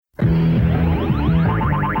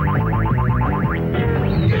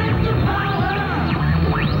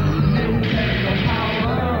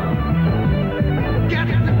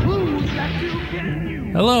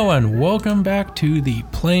and welcome back to the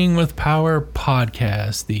Playing with Power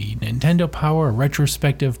podcast, the Nintendo Power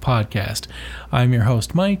retrospective podcast. I'm your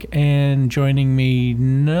host, Mike, and joining me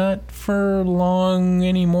not for long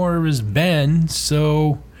anymore is Ben,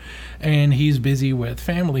 and he's busy with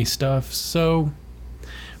family stuff, so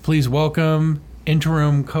please welcome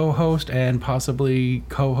interim co-host and possibly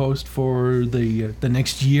co-host for the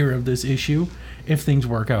next year of this issue, if things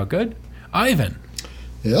work out good, Ivan.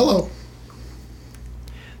 Hello.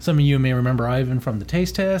 Some of you may remember Ivan from the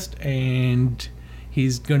taste test, and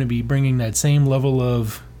he's going to be bringing that same level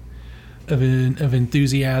of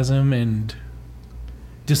enthusiasm and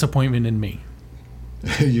disappointment in me.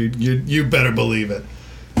 You better believe it,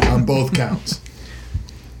 on both counts.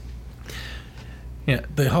 Yeah,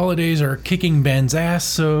 the holidays are kicking Ben's ass,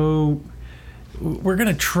 so we're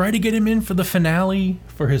going to try to get him in for the finale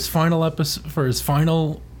for his final episode, for his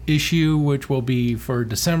final issue, which will be for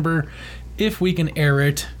December, if we can air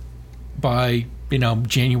it by,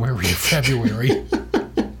 January or February.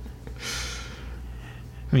 I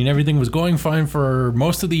mean, everything was going fine for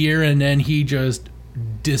most of the year, and then he just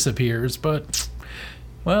disappears, but,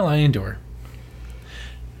 well, I endure.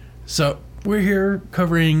 So, we're here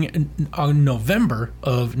covering November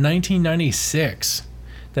of 1996.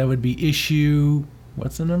 That would be issue,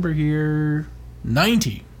 what's the number here?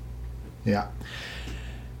 90. Yeah.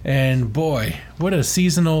 And boy, what a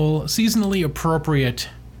seasonally appropriate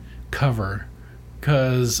cover,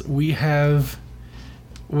 because we have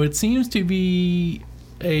what seems to be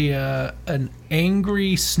an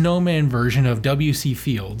angry snowman version of W.C.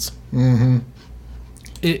 Fields. Mm-hmm.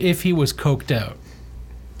 If he was coked out.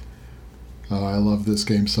 Oh, I love this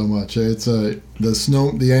game so much. It's the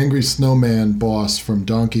angry snowman boss from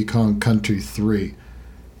Donkey Kong Country 3,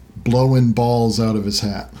 blowing balls out of his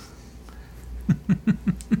hat.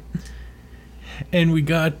 And we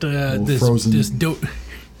got this frozen jism.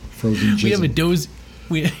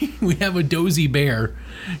 We have a dozy bear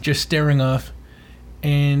just staring off,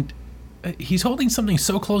 and he's holding something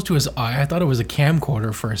so close to his eye I thought it was a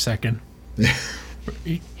camcorder for a second.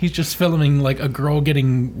 He's just filming like a girl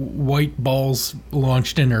getting white balls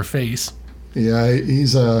launched in her face. Yeah,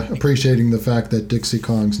 he's appreciating the fact that Dixie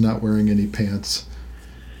Kong's not wearing any pants.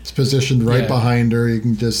 It's positioned right behind her. You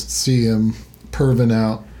can just see him perving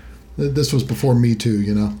out. This was before Me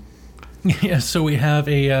Too, Yeah, so we have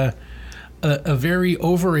a very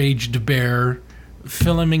overaged bear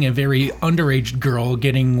filming a very underaged girl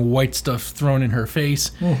getting white stuff thrown in her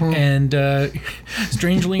face. Mm-hmm. And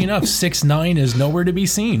strangely enough, 6ix9ine is nowhere to be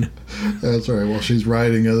seen. That's right. Well, she's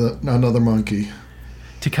riding another monkey.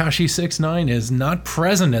 Tekashi 6ix9ine is not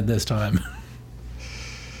present at this time.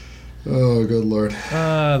 Oh, good Lord.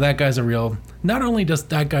 That guy's a real... Not only does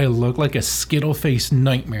that guy look like a skittle-faced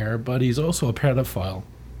nightmare, but he's also a pedophile.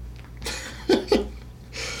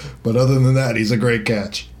 But other than that, he's a great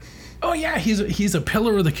catch. Oh yeah, he's a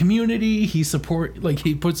pillar of the community. He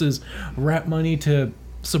puts his rap money to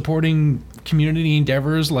supporting community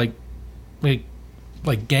endeavors like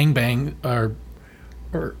gangbang or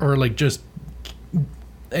like just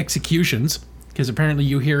executions, because apparently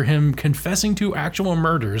you hear him confessing to actual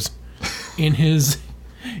murders in his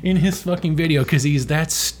fucking video, because he's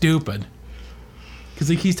that stupid. Because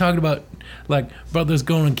he's talking about, like, brothers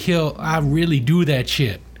going to kill, I really do that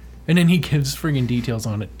shit. And then he gives friggin' details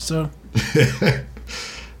on it, so...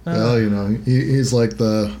 Well, he's like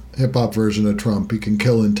the hip-hop version of Trump. He can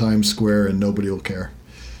kill in Times Square and nobody will care.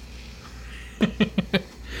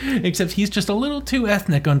 Except he's just a little too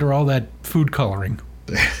ethnic under all that food coloring.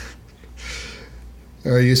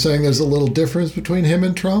 Are you saying there's a little difference between him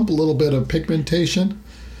and Trump? A little bit of pigmentation?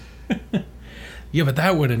 Yeah, but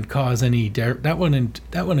that wouldn't cause that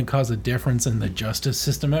wouldn't cause a difference in the justice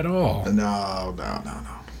system at all. No.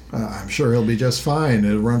 I'm sure he'll be just fine.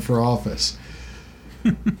 He'll run for office.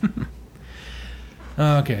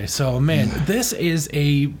 Okay, so man, this is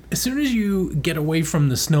as soon as you get away from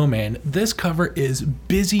the snowman, this cover is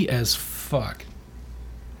busy as fuck.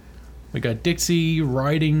 We got Dixie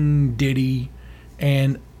riding Diddy,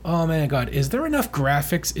 and oh my god, is there enough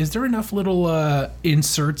graphics? Is there enough little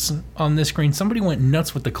inserts on this screen? Somebody went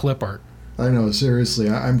nuts with the clip art. I know, seriously.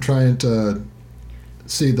 I'm trying to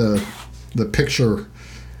see the picture,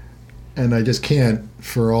 and I just can't,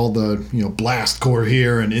 for all the blast core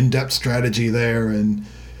here and in-depth strategy there, and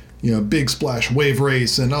big splash wave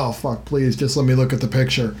race, and oh fuck, please just let me look at the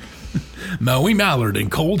picture. Maui Mallard and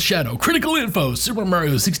Cold Shadow, Critical Info, Super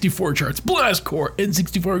Mario 64 charts, Blast Core,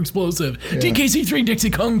 N64 Explosive, DKC3 Dixie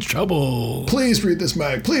Kong's Trouble. Please read this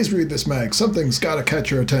mag. Something's got to catch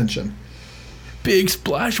your attention. Big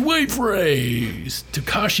Splash Wave Race,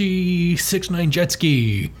 Tekashi 6ix9ine Jet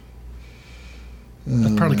Ski.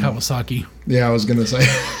 That's probably Kawasaki. Yeah, I was going to say.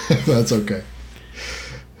 That's okay.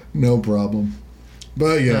 No problem.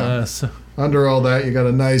 But yeah, under all that, you got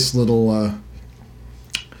a nice little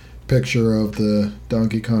picture of the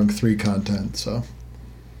Donkey Kong 3 content. So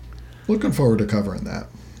looking forward to covering that.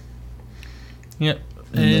 Yep.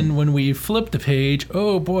 And when we flip the page,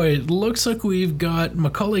 oh boy, it looks like we've got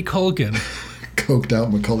Macaulay Culkin. Coked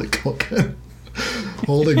out Macaulay Culkin.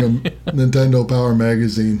 Holding a Nintendo Power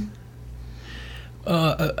magazine.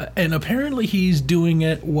 And apparently he's doing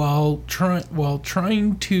it while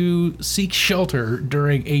trying to seek shelter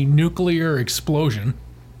during a nuclear explosion.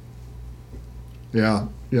 Yeah.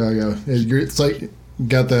 It's like you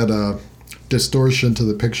got that distortion to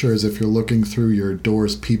the picture as if you're looking through your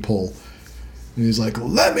door's peephole. And he's like,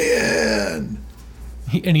 "Let me in!"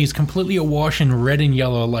 And he's completely awash in red and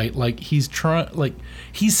yellow light. Like he's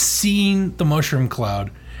seen the mushroom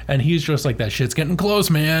cloud. And he's just like, that shit's getting close,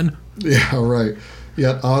 man. Yeah, right.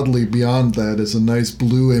 Yet oddly beyond that is a nice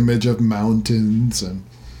blue image of mountains and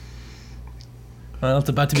well, it's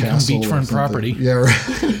about to become beachfront property. Yeah,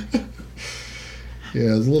 right.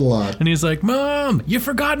 Yeah, it's a little odd. And he's like, "Mom, you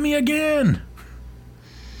forgot me again.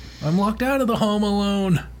 I'm locked out of the home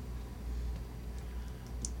alone."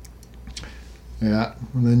 Yeah,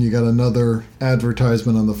 and then you got another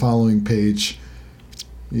advertisement on the following page.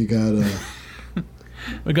 You got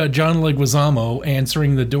we got John Leguizamo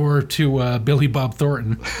answering the door to Billy Bob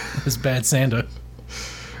Thornton, his bad Santa.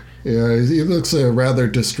 Yeah, he looks rather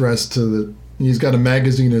distressed. He's got a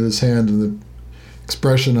magazine in his hand, and the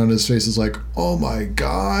expression on his face is like, "Oh my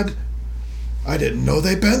God, I didn't know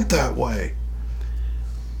they bent that way."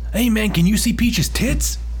 Hey man, can you see Peach's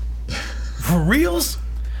tits? For reals?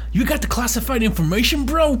 You got the classified information,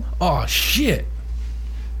 bro? Aw, shit.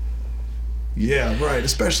 Yeah, right,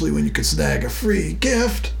 especially when you could snag a free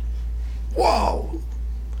gift. Whoa.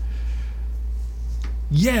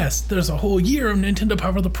 Yes, there's a whole year of Nintendo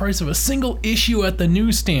Power for the price of a single issue at the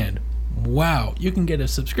newsstand. Wow, you can get a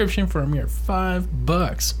subscription for a mere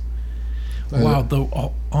 $5.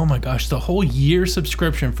 Wow, oh my gosh, the whole year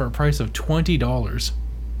subscription for a price of $20.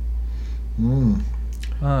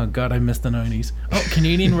 Oh God, I missed the 90s. Oh,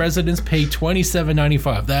 Canadian residents pay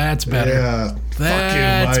 $27.95. That's better. Yeah,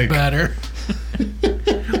 that's fuck you, Mike. Better.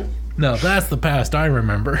 No, that's the past I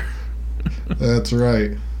remember. That's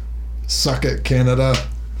right. Suck it, Canada.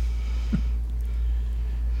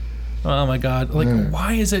 Oh my God!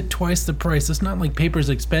 Why is it twice the price? It's not like paper's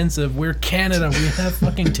expensive. We're Canada. We have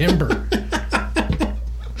fucking timber.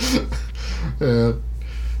 Yeah,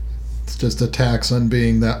 it's just a tax on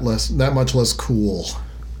being that much less cool.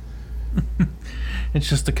 It's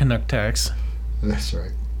just a Canuck tax. That's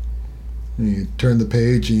right. And you turn the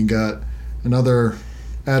page and you got another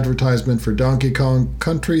advertisement for Donkey Kong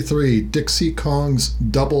Country 3, Dixie Kong's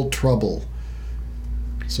Double Trouble.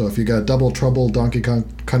 So if you got Double Trouble, Donkey Kong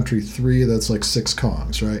Country 3, that's like 6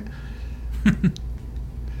 Kongs, right?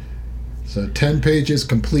 So 10 pages,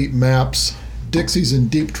 complete maps. Dixie's in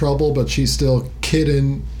deep trouble, but she's still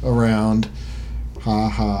kidding around. Ha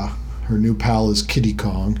ha. Her new pal is Kiddy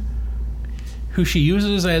Kong. Who she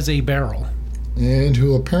uses as a barrel. And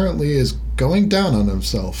who apparently is going down on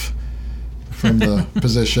himself from the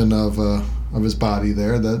position of his body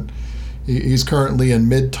there. That he's currently in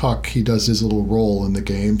mid-tuck. He does his little roll in the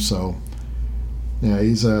game, so yeah,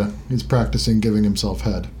 he's practicing giving himself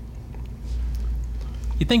head.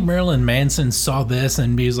 You think Marilyn Manson saw this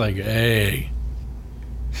and he's like, "Hey,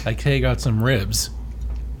 I take out some ribs.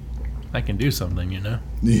 I can do something, you know?"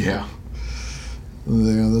 Yeah.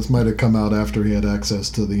 Yeah, this might have come out after he had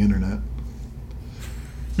access to the internet.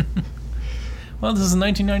 Well, this is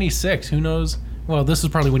 1996. Who knows? Well, this is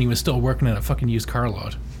probably when he was still working at a fucking used car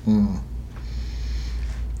lot.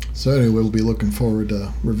 So anyway, we'll be looking forward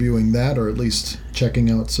to reviewing that, or at least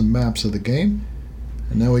checking out some maps of the game.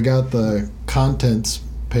 And now we got the contents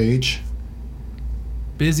page.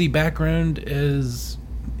 Busy background is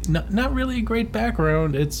not really a great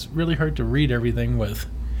background. It's really hard to read everything with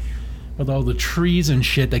all the trees and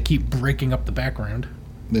shit that keep breaking up the background.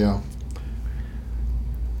 Yeah.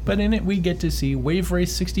 But in it, we get to see Wave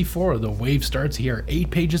Race 64. The wave starts here.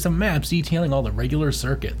 8 pages of maps detailing all the regular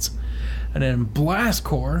circuits. And then Blast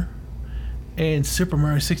Corps and Super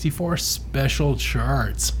Mario 64 special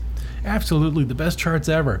charts. Absolutely the best charts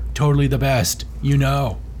ever. Totally the best. You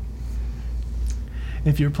know.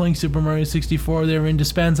 If you're playing Super Mario 64, they're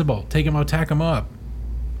indispensable. Take them out, tack them up.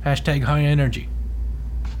 Hashtag high energy.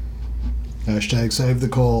 Hashtag save the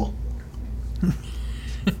coal.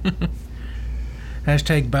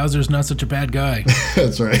 Hashtag Bowser's not such a bad guy.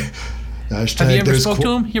 That's right. Hashtag have you ever spoke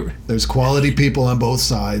to him? There's quality people on both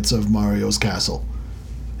sides of Mario's castle.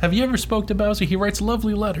 Have you ever spoke to Bowser? He writes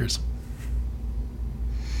lovely letters.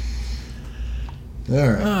 All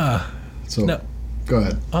right. So, no. Go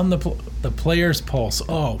ahead. On the player's pulse.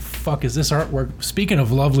 Oh, fuck, is this artwork... Speaking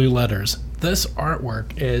of lovely letters, this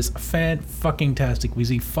artwork is fan-fucking-tastic. We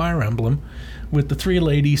see Fire Emblem with the three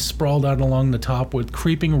ladies sprawled out along the top with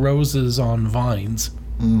creeping roses on vines.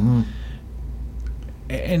 Mm-hmm.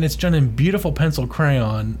 And it's done in beautiful pencil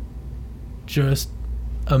crayon. Just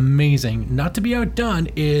amazing. Not to be outdone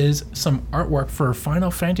is some artwork for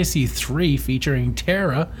Final Fantasy III featuring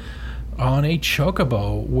Terra on a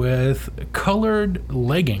chocobo with colored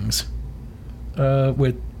leggings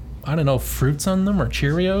with, I don't know, fruits on them or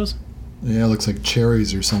Cheerios. Yeah, it looks like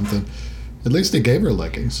cherries or something. At least they gave her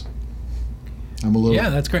leggings. I'm a little... Yeah,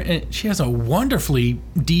 that's great. And she has a wonderfully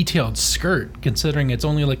detailed skirt, considering it's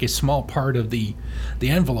only like a small part of the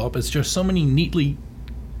envelope. It's just so many neatly,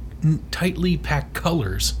 tightly packed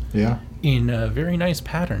colors. Yeah. In a very nice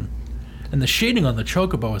pattern. And the shading on the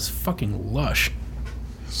chocobo is fucking lush.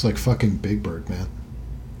 It's like fucking Big Bird, man.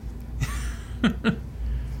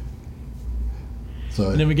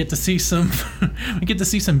 So, and then we get to see some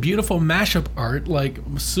beautiful mashup art like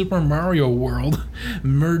Super Mario World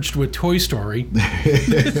merged with Toy Story.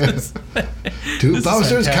 To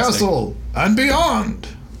Bowser's Castle and beyond.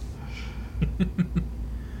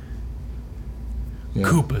 Yeah.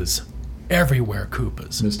 Koopas. Everywhere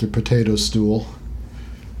Koopas. Mr. Potato Stool.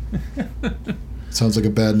 Sounds like a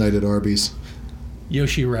bad night at Arby's.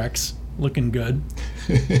 Yoshi Rex. Looking good.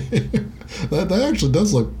 that actually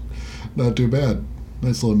does look not too bad.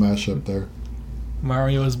 Nice little mashup there.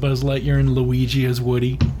 Mario as Buzz Lightyear and Luigi as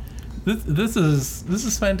Woody. This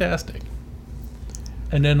is fantastic.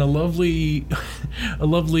 And then a lovely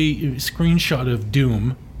screenshot of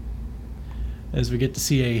Doom as we get to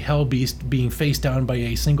see a Hell Beast being faced down by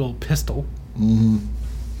a single pistol. Mm-hmm.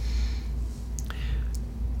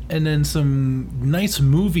 And then some nice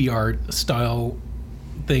movie art style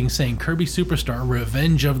thing saying Kirby Superstar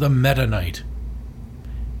Revenge of the Meta Knight.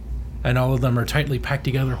 And all of them are tightly packed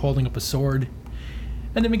together holding up a sword.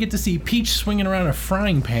 And then we get to see Peach swinging around a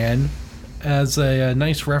frying pan as a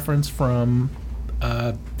nice reference from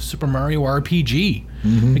Super Mario RPG.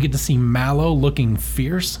 Mm-hmm. We get to see Mallow looking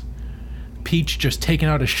fierce. Peach just taking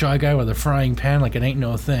out a shy guy with a frying pan like it ain't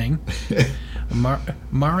no thing.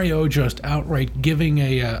 Mario just outright giving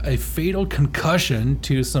a fatal concussion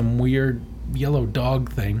to some weird yellow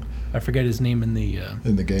dog thing. I forget his name in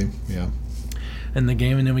the game, yeah. In the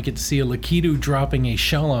game, and then we get to see a Lakitu dropping a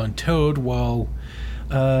shell on Toad while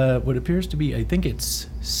what appears to be, I think it's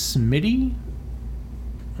Smitty?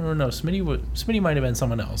 I don't know, Smitty might have been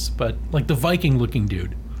someone else, but like the Viking looking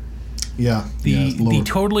dude. Yeah. The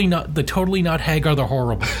totally not Hagar the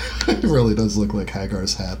Horrible. It really does look like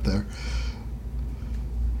Hagar's hat there.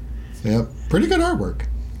 Yeah, pretty good artwork.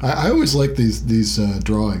 I always like these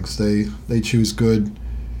drawings. They choose good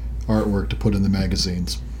artwork to put in the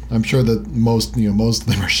magazines. I'm sure that most of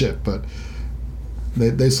them are shit, but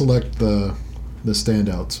they select the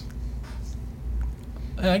standouts.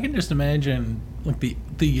 I can just imagine like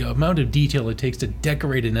the amount of detail it takes to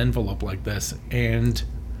decorate an envelope like this, and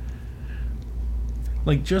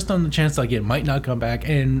like just on the chance like it might not come back,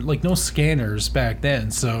 and like no scanners back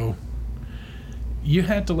then, so you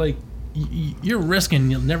had to like you're risking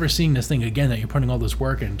never seeing this thing again that you're putting all this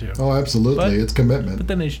work into. Oh, absolutely, it's commitment. But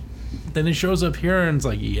then it shows up here and it's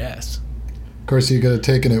like, yes. Of course, you could have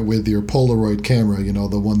taken it with your Polaroid camera,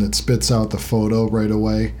 the one that spits out the photo right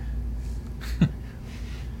away.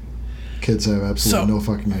 Kids have absolutely no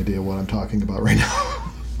fucking idea what I'm talking about right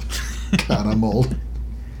now. God, I'm old.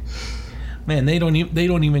 Man, they don't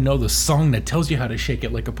even know the song that tells you how to shake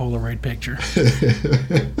it like a Polaroid picture.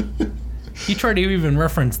 You try to even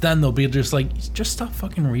reference them, they'll be just like, just stop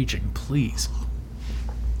fucking reaching, please.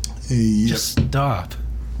 Yep. Just stop.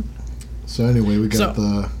 So anyway, we got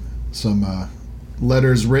some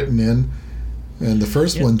letters written in, and the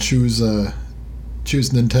first one choose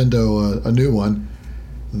Nintendo a new one,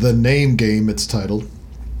 The Name Game. It's titled.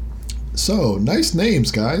 So nice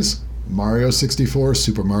names, guys. Mario 64,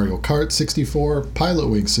 Super Mario Kart 64, Pilot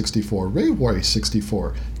Wing 64, Railway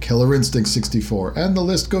 64, Killer Instinct 64, and the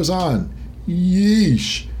list goes on.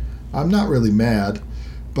 Yeesh. I'm not really mad,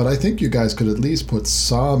 but I think you guys could at least put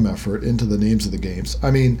some effort into the names of the games. I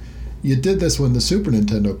mean, you did this when the Super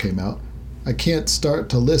Nintendo came out. I can't start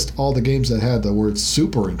to list all the games that had the word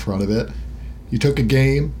Super in front of it. You took a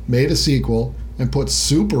game, made a sequel, and put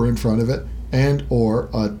Super in front of it, and or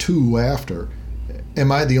a 2 after.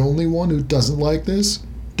 Am I the only one who doesn't like this?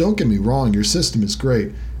 Don't get me wrong, your system is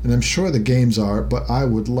great, and I'm sure the games are, but I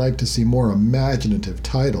would like to see more imaginative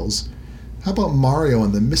titles. How about Mario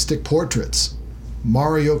and the Mystic Portraits?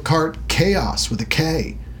 Mario Kart Chaos with a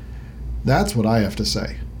K. That's what I have to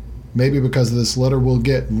say. Maybe because of this letter we'll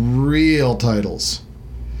get real titles.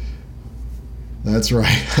 That's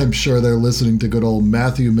right. I'm sure they're listening to good old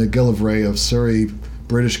Matthew McGillivray of Surrey,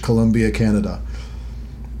 British Columbia, Canada.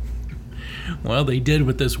 Well, they did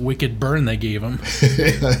with this wicked burn they gave him.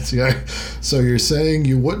 Yeah. So you're saying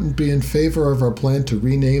you wouldn't be in favor of our plan to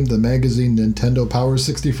rename the magazine Nintendo Power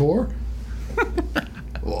 64?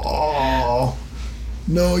 Oh,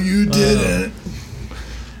 no, you didn't.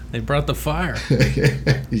 They brought the fire.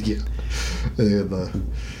 Yeah. The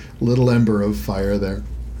little ember of fire there.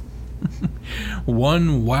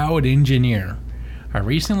 One wowed engineer. I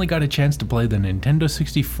recently got a chance to play the Nintendo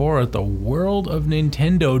 64 at the World of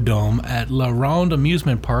Nintendo Dome at La Ronde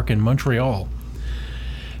Amusement Park in Montreal.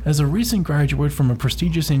 As a recent graduate from a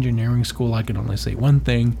prestigious engineering school, I can only say one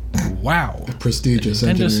thing. Wow. Prestigious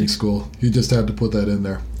engineering school. You just had to put that in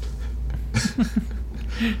there.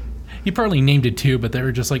 He probably named it too, but they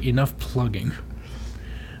were just like enough plugging.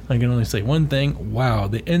 I can only say one thing. Wow,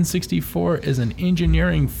 the N64 is an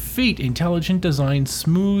engineering feat. Intelligent design,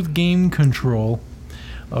 smooth game control,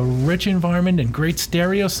 a rich environment, and great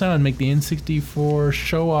stereo sound make the N64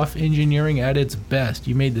 show off engineering at its best.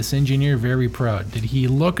 You made this engineer very proud. Did he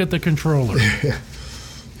look at the controller?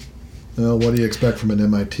 Well, what do you expect from an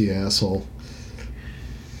MIT asshole?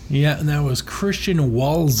 Yeah, and that was Christian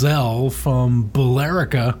Walzell from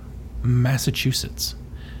Billerica, Massachusetts.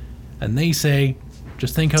 And they say,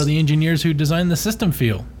 just think how the engineers who designed the system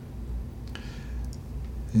feel.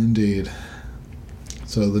 Indeed.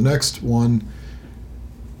 So the next one,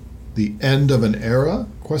 the end of an era,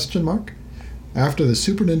 question mark? After the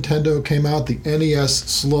Super Nintendo came out, the NES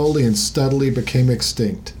slowly and steadily became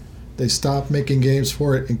extinct. They stopped making games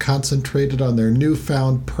for it and concentrated on their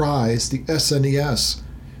newfound prize, the SNES.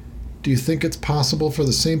 Do you think it's possible for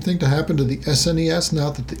the same thing to happen to the SNES now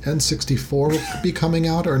that the N64 will be coming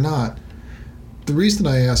out or not? The reason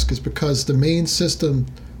I ask is because the main system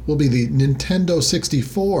will be the Nintendo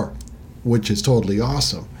 64, which is totally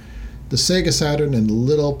awesome, the Sega Saturn, and the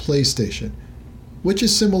little PlayStation, which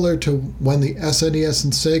is similar to when the SNES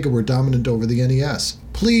and Sega were dominant over the NES.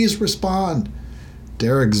 Please respond.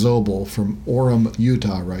 Derek Zobel from Orem,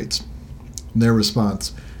 Utah writes, in their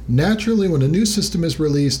response, naturally, when a new system is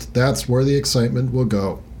released, that's where the excitement will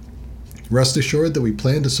go. Rest assured that we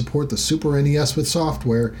plan to support the Super NES with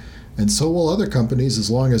software, and so will other companies as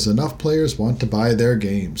long as enough players want to buy their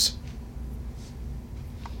games.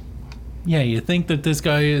 Yeah, you think that this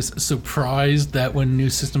guy is surprised that when new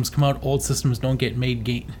systems come out, old systems don't get made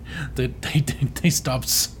that they stop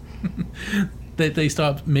that they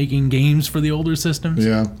stop making games for the older systems?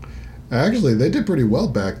 Yeah. Actually, they did pretty well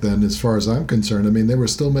back then as far as I'm concerned. I mean, they were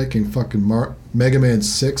still making fucking Mega Man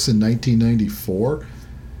 6 in 1994.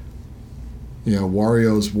 You know,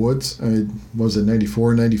 Wario's Woods. Was it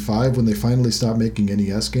 94 or 95 when they finally stopped making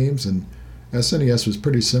NES games? And SNES was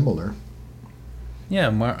pretty similar.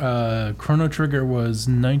 Yeah, Chrono Trigger was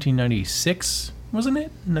 1996, wasn't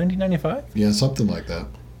it? 1995? Yeah, something like that.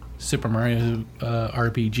 Super Mario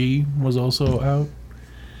RPG was also out.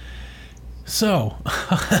 So,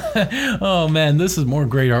 oh man, this is more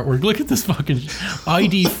great artwork. Look at this fucking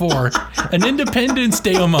ID4, an Independence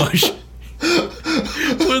Day homage.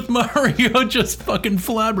 With Mario just fucking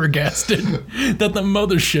flabbergasted that the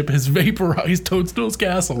mothership has vaporized Toadstool's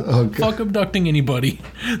castle. Okay. Fuck abducting anybody.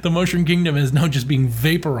 The Mushroom Kingdom is now just being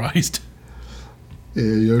vaporized.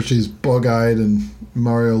 Yeah, Yoshi's bug-eyed and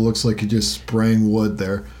Mario looks like he just sprang wood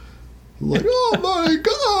there. Like, oh my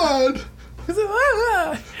god!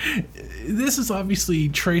 This is obviously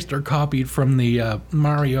traced or copied from the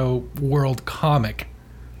Mario World comic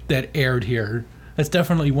that aired here. That's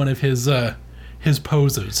definitely one of his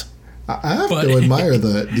poses. I have to admire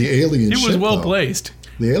the alien ship. It was well though. placed.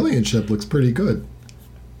 The alien ship looks pretty good.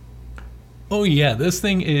 Oh yeah, this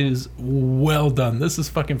thing is well done. This is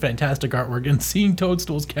fucking fantastic artwork. And seeing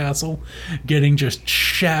Toadstool's castle getting just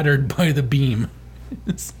shattered by the beam.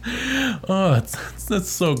 That's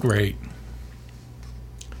so great.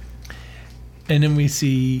 And then we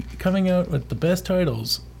see coming out with the best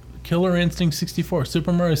titles: Killer Instinct 64,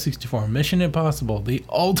 Super Mario 64, Mission Impossible, the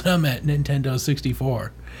ultimate Nintendo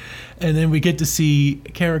 64. And then we get to see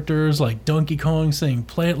characters like Donkey Kong saying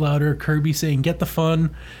 "Play it louder," Kirby saying "Get the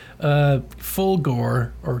fun,"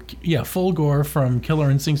 Fulgore from Killer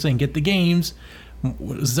Instinct saying "Get the games,"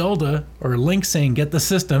 Zelda or Link saying "Get the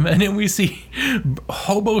system," and then we see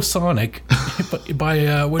Hobo Sonic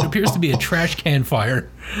by what appears to be a trash can fire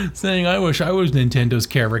saying, "I wish I was Nintendo's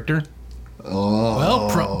character." Oh.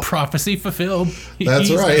 Well, prophecy fulfilled. That's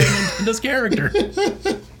He's right. now Nintendo's character.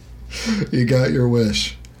 You got your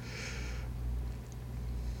wish.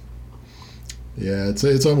 Yeah,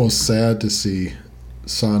 it's almost sad to see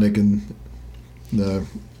Sonic and the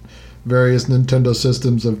various Nintendo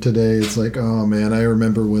systems of today. It's like, oh man, I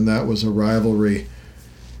remember when that was a rivalry.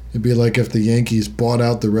 It'd be like if the Yankees bought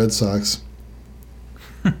out the Red Sox.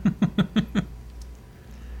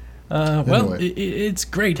 Well, it's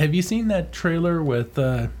great. Have you seen that trailer with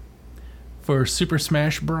for Super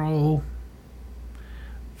Smash Brawl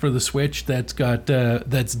for the Switch? That's got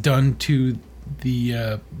that's done to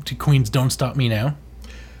the to Queen's "Don't Stop Me Now."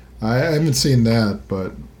 I haven't seen that,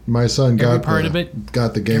 but my son got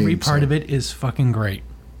the game. Every part of it is fucking great.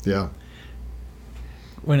 Yeah.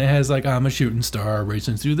 When it has like I'm a shooting star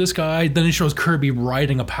racing through the sky, then it shows Kirby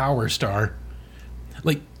riding a power star.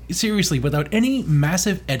 Like seriously, without any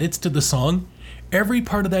massive edits to the song, every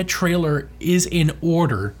part of that trailer is in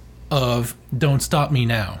order of "Don't Stop Me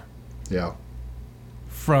Now." Yeah.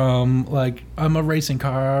 From like I'm a racing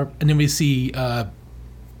car, and then we see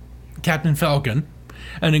Captain Falcon,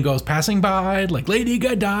 and it goes passing by like Lady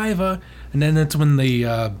Godiva, and then that's when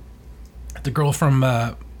the girl from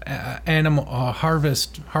Animal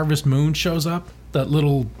Harvest Moon shows up, that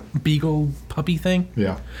little beagle puppy thing.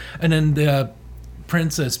 Yeah. And then the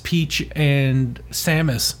Princess Peach and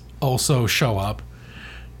Samus also show up,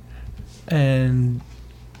 and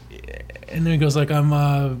then he goes like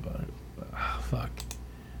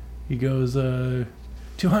he goes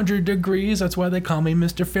 200 degrees, that's why they call me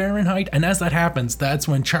Mr. Fahrenheit. And as that happens, that's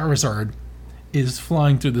when Charizard is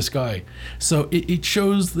flying through the sky. So it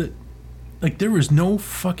shows that like there was no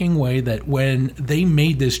fucking way that when they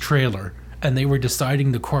made this trailer and they were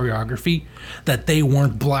deciding the choreography that they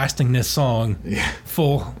weren't blasting this song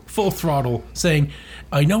full throttle, saying,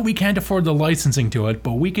 I know we can't afford the licensing to it,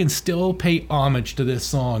 but we can still pay homage to this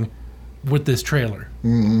song with this trailer.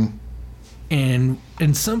 Mm-hmm.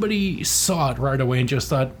 And somebody saw it right away and just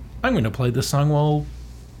thought, I'm going to play this song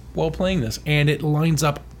while playing this. And it lines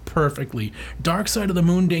up perfectly. Dark Side of the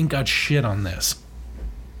Moon ain't got shit on this.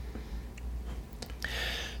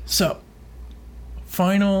 So,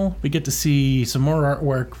 we get to see some more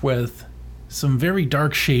artwork with some very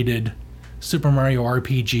dark shaded Super Mario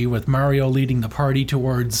RPG, with Mario leading the party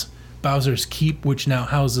towards Bowser's Keep, which now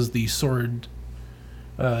houses the sword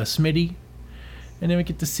smithy. And then we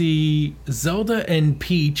get to see Zelda and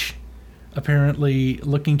Peach apparently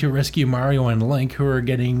looking to rescue Mario and Link, who are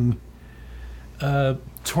getting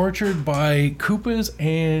tortured by Koopas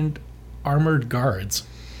and armored guards.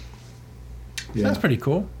 Yeah. That's pretty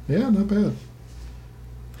cool. Yeah, not bad.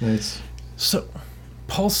 Nice. So,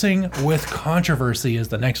 pulsing with controversy is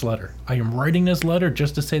the next letter. I am writing this letter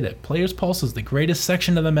just to say that Players Pulse is the greatest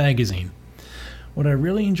section of the magazine. What I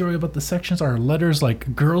really enjoy about the sections are letters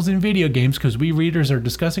like Girls in Video Games, because we readers are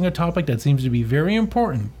discussing a topic that seems to be very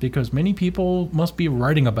important because many people must be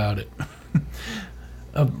writing about it.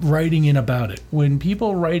 Writing in about it. When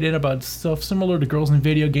people write in about stuff similar to Girls in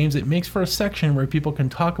Video Games, it makes for a section where people can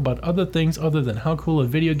talk about other things other than how cool a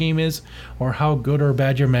video game is or how good or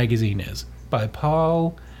bad your magazine is. By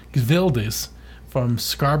Paul Gvildis from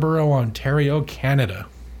Scarborough, Ontario, Canada.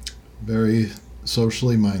 Very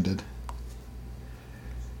socially minded.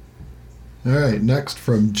 All right, next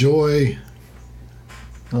from Joy.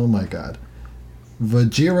 Oh my God.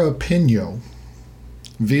 Vajira Pino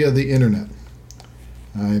via the internet.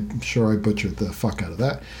 I'm sure I butchered the fuck out of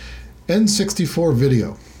that. N64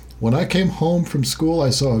 video. When I came home from school, I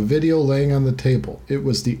saw a video laying on the table. It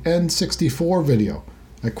was the N64 video.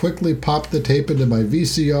 I quickly popped the tape into my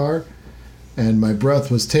VCR, and my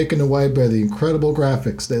breath was taken away by the incredible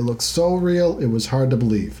graphics. They looked so real, it was hard to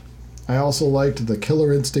believe. I also liked the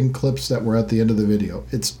Killer Instinct clips that were at the end of the video.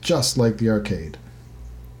 It's just like the arcade.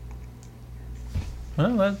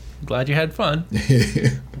 Well, I'm glad you had fun.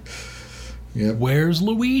 Yep. Where's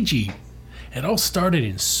Luigi? It all started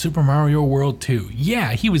in Super Mario World 2.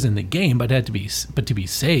 Yeah, he was in the game, but to be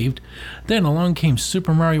saved. Then along came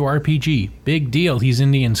Super Mario RPG. Big deal, he's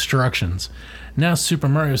in the instructions. Now Super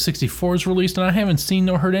Mario 64 is released, and I haven't seen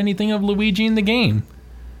nor heard anything of Luigi in the game.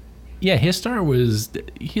 Yeah, his star was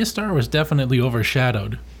definitely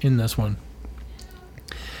overshadowed in this one.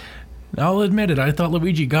 I'll admit it, I thought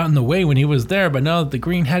Luigi got in the way when he was there, but now that the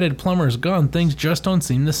green-headed plumber's gone, things just don't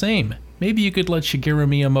seem the same. Maybe you could let Shigeru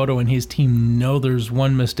Miyamoto and his team know there's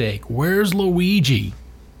one mistake. Where's Luigi?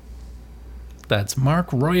 That's Mark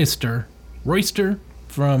Royster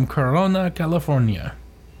from Corona, California.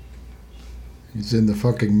 He's in the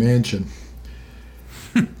fucking mansion.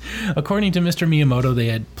 According to Mr. Miyamoto, they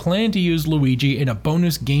had planned to use Luigi in a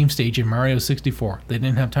bonus game stage in Mario 64. They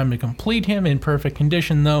didn't have time to complete him in perfect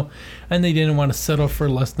condition, though, and they didn't want to settle for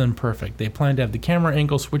less than perfect. They planned to have the camera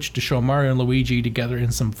angle switched to show Mario and Luigi together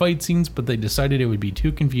in some fight scenes, but they decided it would be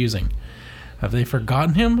too confusing. Have they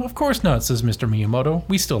forgotten him? Of course not, says Mr. Miyamoto.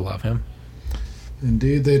 We still love him.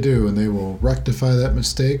 Indeed they do, and they will rectify that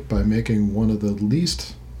mistake by making one of the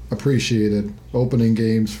least appreciated opening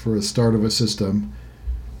games for a start of a system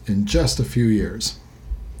in just a few years.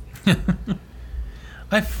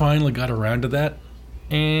 I finally got around to that,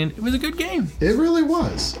 and it was a good game. It really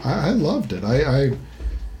was. I loved it. I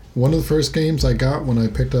one of the first games I got when I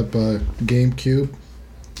picked up a GameCube,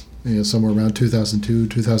 somewhere around 2002,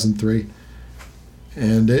 2003.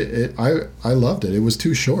 And I loved it. It was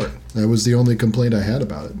too short. That was the only complaint I had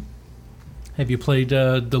about it. Have you played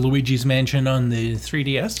the Luigi's Mansion on the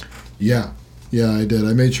 3DS? Yeah, I did.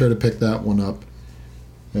 I made sure to pick that one up.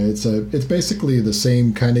 It's basically the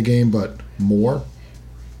same kind of game, but more.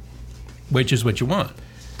 Which is what you want.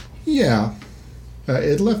 Yeah.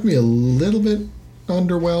 It left me a little bit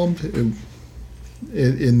underwhelmed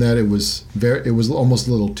in that it was almost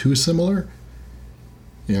a little too similar.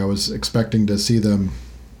 I was expecting to see them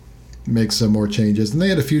make some more changes, and they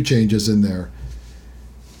had a few changes in there.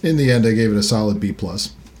 In the end, I gave it a solid B+.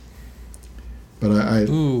 But I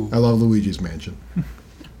love Luigi's Mansion.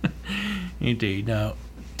 Indeed. Now,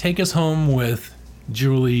 take us home with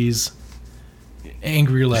Julie's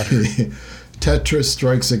angry letter. Tetris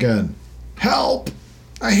strikes again. Help!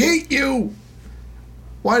 I hate you!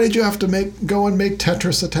 Why did you have to go and make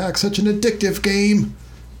Tetris Attack such an addictive game?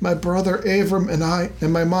 My brother Avram and I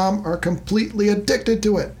and my mom are completely addicted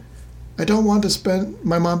to it. I don't want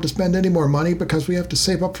my mom to spend any more money because we have to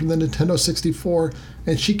save up from the Nintendo 64,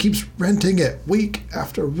 and she keeps renting it week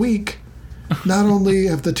after week. Not only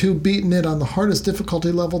have the two beaten it on the hardest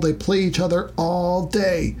difficulty level, they play each other all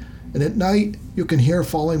day. And at night, you can hear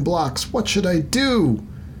falling blocks. What should I do?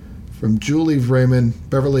 From Julie Vreeman,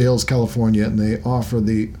 Beverly Hills, California, and they offer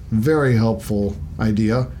the very helpful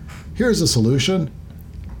idea. Here's a solution.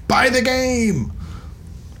 Buy the game!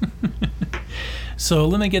 So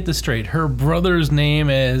let me get this straight. Her brother's name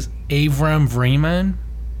is Avram Vreeman?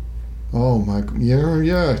 Oh my,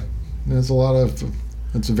 yeah. It's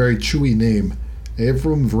a very chewy name.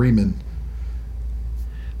 Avram Vreeman.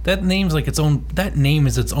 That name is its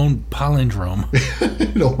own palindrome.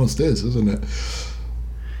 It almost is, isn't it?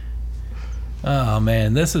 Oh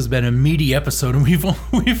man, this has been a meaty episode, and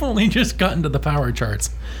we've only just gotten to the power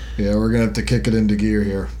charts. Yeah, we're gonna have to kick it into gear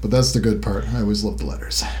here, but that's the good part. I always love the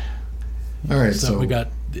letters. All right, so we got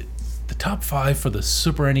the top 5 for the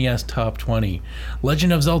Super NES Top 20: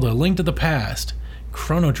 Legend of Zelda: Link to the Past,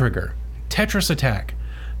 Chrono Trigger, Tetris Attack,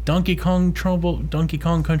 Donkey Kong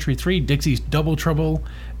Country 3, Dixie's Double Trouble,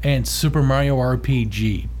 and Super Mario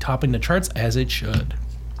RPG, topping the charts as it should.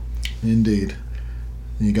 Indeed.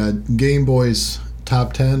 You got Game Boy's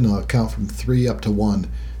top 10, I'll count from 3 up to 1.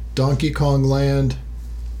 Donkey Kong Land,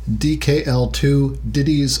 DKL2,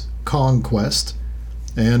 Diddy's Kong Quest,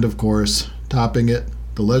 and of course, topping it,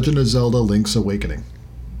 The Legend of Zelda: Link's Awakening.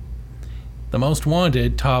 The most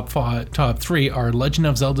wanted top 3 are Legend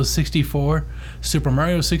of Zelda 64, Super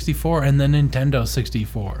Mario 64, and the Nintendo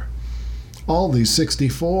 64. All these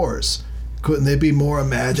 64s. Couldn't they be more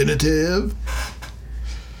imaginative?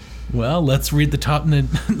 Well, let's read the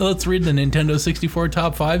Nintendo 64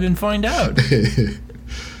 top 5 and find out.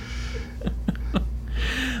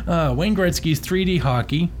 Wayne Gretzky's 3D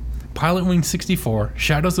Hockey, Pilot Wing 64,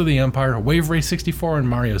 Shadows of the Empire, Wave Race 64, and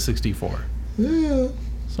Mario 64. Yeah.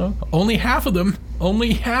 So only half of them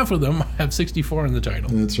have 64 in the title.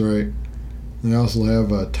 That's right. They also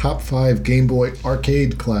have top 5 Game Boy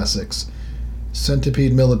arcade classics.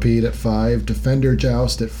 Centipede Millipede at 5, Defender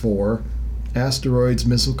Joust at 4, Asteroids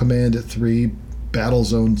Missile Command at 3,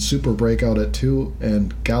 Battlezone Super Breakout at 2,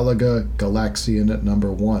 and Galaga Galaxian at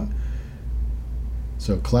number 1.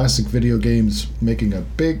 So classic video games making a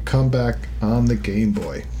big comeback on the Game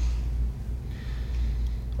Boy.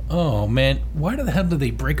 Oh man, why the hell did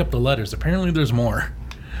they break up the letters? Apparently there's more.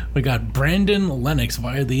 We got Brandon Lennox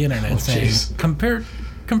via the internet saying, compared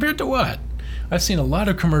to what? I've seen a lot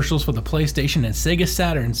of commercials for the PlayStation and Sega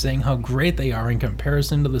Saturn saying how great they are in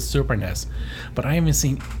comparison to the Super NES, but I haven't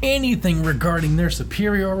seen anything regarding their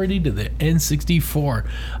superiority to the N64.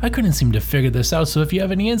 I couldn't seem to figure this out, so if you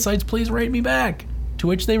have any insights, please write me back. To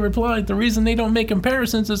which they replied, the reason they don't make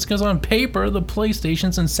comparisons is because on paper, the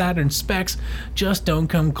PlayStations and Saturn specs just don't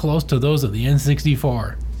come close to those of the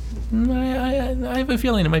N64. I have a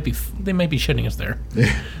feeling they might be shitting us there.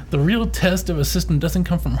 The real test of a system doesn't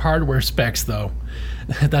come from hardware specs, though.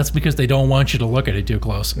 That's because they don't want you to look at it too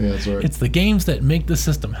close. Yeah, that's right. It's the games that make the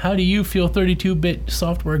system. How do you feel 32-bit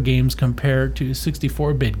software games compare to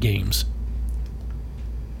 64-bit games?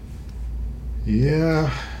 Yeah,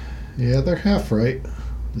 they're half right.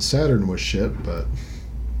 The Saturn was shit, but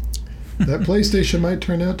That PlayStation might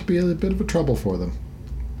turn out to be a bit of a trouble for them.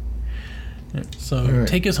 So right.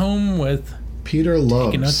 take us home with Peter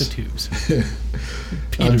Lubbs. taking out the tubes.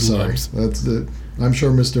 I'm sorry. Lubbs. I'm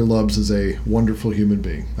sure Mr. Lubbs is a wonderful human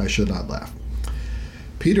being. I should not laugh.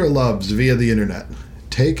 Peter Lubbs via the internet.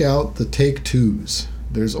 Take out the Take-Twos.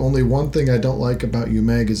 There's only one thing I don't like about You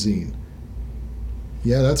magazine.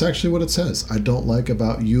 Yeah, that's actually what it says. I don't like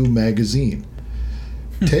about You magazine.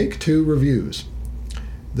 Take-Two reviews.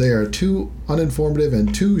 They are too uninformative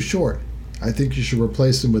and too short. I think you should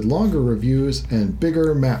replace them with longer reviews and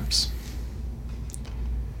bigger maps.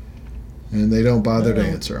 And they don't bother to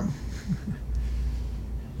answer them.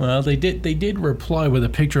 Well, they did reply with a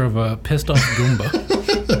picture of a pissed off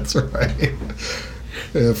Goomba. That's right.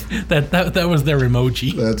 That was their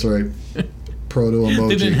emoji. That's right. Proto emoji.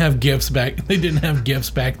 They didn't have GIFs back. They didn't have GIFs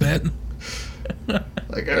back then.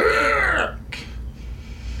 Like.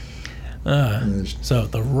 So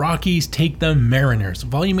the Rockies take the Mariners.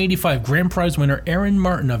 Volume 85 Grand Prize winner Aaron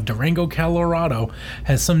Martin of Durango, Colorado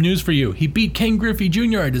has some news for you. He beat Ken Griffey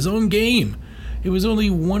Jr. at his own game. It was only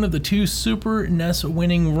one of the two Super NES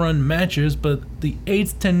winning run matches, but the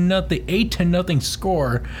 8-0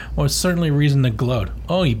 score was certainly reason to gloat.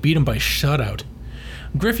 Oh, he beat him by shutout.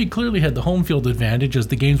 Griffey clearly had the home field advantage as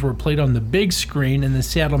the games were played on the big screen in the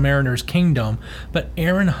Seattle Mariners' kingdom, but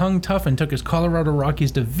Aaron hung tough and took his Colorado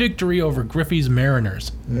Rockies to victory over Griffey's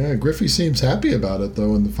Mariners. Yeah, Griffey seems happy about it,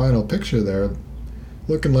 though, in the final picture there.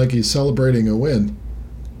 Looking like he's celebrating a win.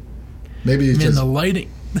 Maybe he's just...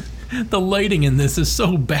 The lighting in this is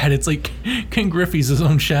so bad. It's like Ken Griffey's his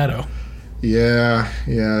own shadow. Yeah,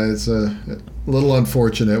 it's a little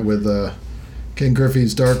unfortunate with Ken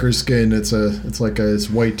Griffey's darker skin. It's like his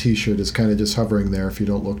white T-shirt is kind of just hovering there if you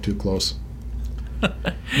don't look too close.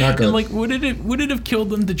 Not good. And like, would it have killed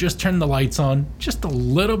them to just turn the lights on just a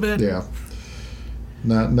little bit? Yeah,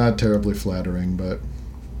 not terribly flattering, but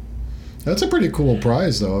that's a pretty cool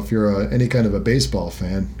prize though. If you're any kind of a baseball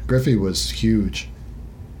fan, Griffey was huge.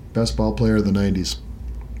 Best ball player of the 90s.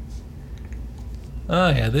 Oh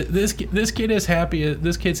yeah, this kid is happy.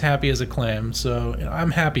 This kid's happy as a clam, so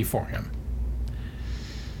I'm happy for him.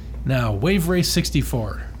 Now, Wave Race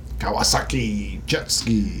 64. Kawasaki Jet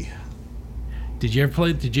Ski. Did you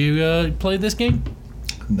play this game?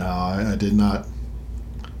 No, I did not.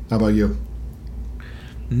 How about you?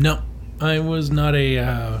 No, I was not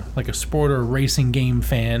a sport or racing game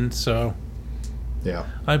fan, so. Yeah.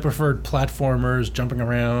 I preferred platformers, jumping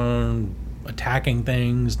around, attacking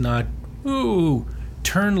things, not,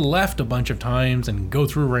 turn left a bunch of times and go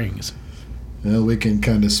through rings. Well, we can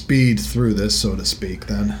kind of speed through this, so to speak,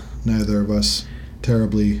 then. Neither of us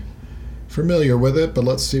terribly familiar with it, but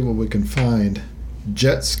let's see what we can find.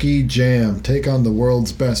 Jet Ski Jam. Take on the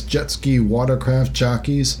world's best jet ski watercraft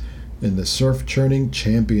jockeys in the Surf Churning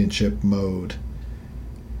Championship mode.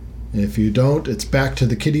 And if you don't, it's back to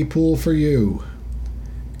the kiddie pool for you.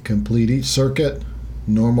 Complete each circuit,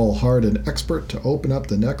 normal, hard, and expert to open up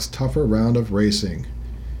the next tougher round of racing.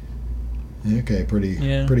 Okay,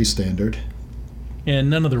 pretty standard. Yeah,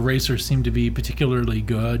 none of the racers seem to be particularly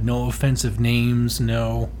good. No offensive names,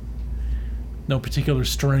 no particular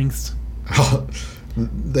strengths.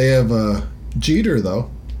 They have Jeter, though.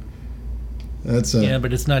 That's yeah,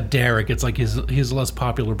 but it's not Derek. It's like his less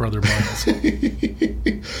popular brother Miles.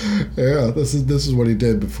 Yeah, this is what he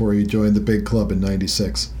did before he joined the big club in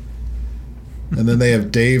 '96. And then they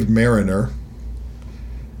have Dave Mariner.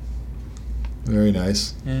 Very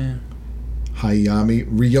nice. Yeah.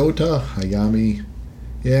 Ryota Hayami.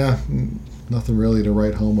 Yeah, nothing really to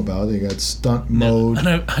write home about. They got stunt mode.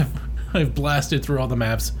 And I've blasted through all the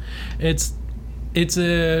maps. It's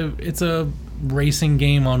a racing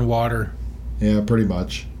game on water. Yeah, pretty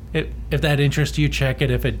much. If that interests you, check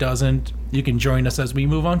it. If it doesn't, you can join us as we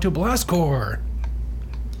move on to Blast Corps,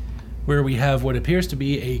 where we have what appears to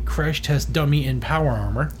be a crash test dummy in power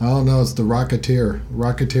armor. Oh no, it's the Rocketeer.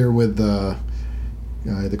 Rocketeer with the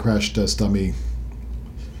crash test dummy,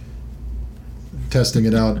 testing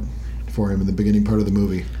it out for him in the beginning part of the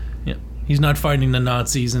movie. Yeah, he's not fighting the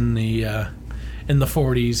Nazis in the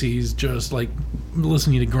 40s. He's just like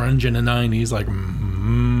listening to grunge in the 90s, like.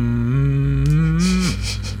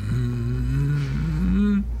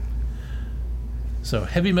 So,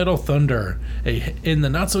 Heavy Metal Thunder. In the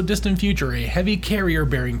not-so-distant future, a heavy carrier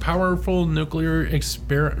bearing powerful nuclear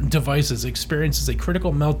devices experiences a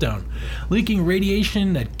critical meltdown. Leaking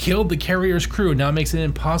radiation that killed the carrier's crew now makes it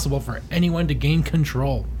impossible for anyone to gain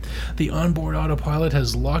control. The onboard autopilot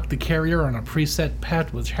has locked the carrier on a preset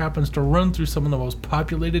path which happens to run through some of the most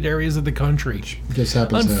populated areas of the country. It just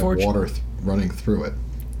happens to have water running through it.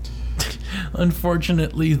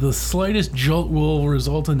 Unfortunately, the slightest jolt will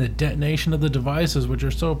result in the detonation of the devices, which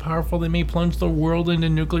are so powerful they may plunge the world into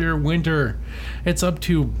nuclear winter. It's up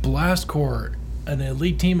to Blast Corps, an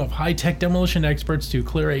elite team of high-tech demolition experts, to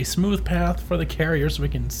clear a smooth path for the carrier so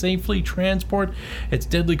it can safely transport its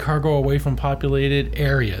deadly cargo away from populated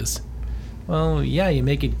areas. Well, yeah, you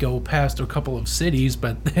make it go past a couple of cities,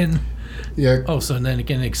 but then... Yeah. Oh, so then it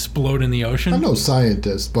can explode in the ocean? I'm no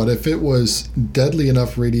scientist, but if it was deadly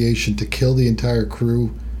enough radiation to kill the entire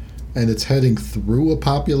crew and it's heading through a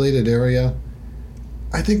populated area,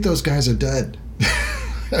 I think those guys are dead.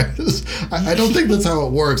 I don't think that's how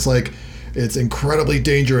it works. Like, it's incredibly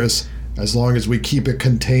dangerous as long as we keep it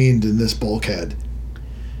contained in this bulkhead.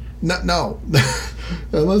 No.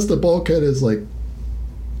 Unless the bulkhead is like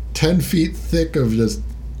 10 feet thick of just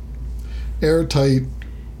airtight,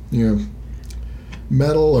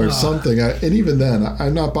 metal or something. And even then,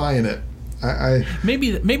 I'm not buying it.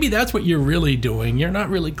 Maybe that's what you're really doing. You're not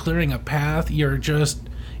really clearing a path. You're just,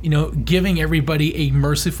 giving everybody a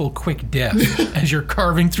merciful quick death as you're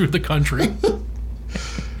carving through the country.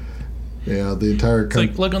 Yeah, the entire country.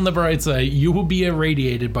 It's like, look on the bright side. You will be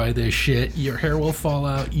irradiated by this shit. Your hair will fall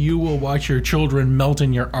out. You will watch your children melt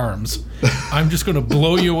in your arms. I'm just going to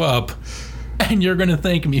blow you up, and you're going to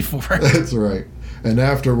thank me for it. That's right. And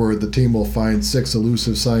afterward, the team will find 6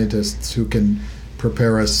 elusive scientists who can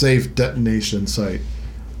prepare a safe detonation site.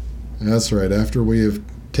 That's right. After we have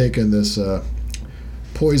taken this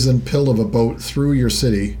poison pill of a boat through your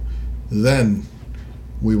city, then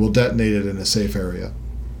we will detonate it in a safe area.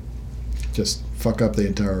 Just fuck up the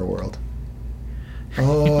entire world.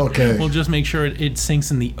 Oh, okay. We'll just make sure it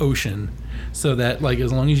sinks in the ocean so that,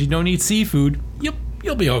 as long as you don't eat seafood,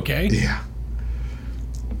 you'll be okay. Yeah.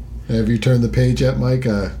 Have you turned the page yet, Mike?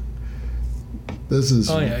 This is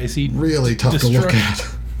I see really tough to look at.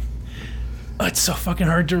 It's so fucking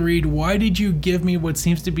hard to read. Why did you give me what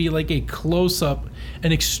seems to be like a close-up,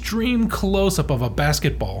 an extreme close-up of a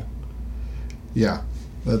basketball? Yeah,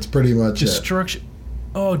 that's pretty much Destruction.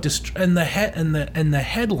 Oh, and the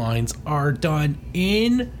headlines are done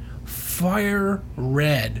in fire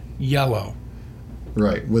red, yellow.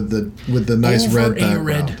 Right, with the nice red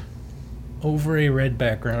background. Over a red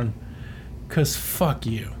background. 'Cause fuck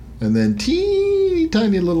you. And then teeny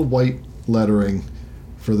tiny little white lettering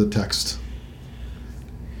for the text.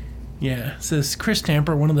 Yeah, it says Chris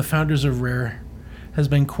Tamper, one of the founders of Rare, has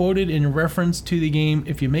been quoted in reference to the game,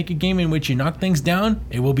 "If you make a game in which you knock things down,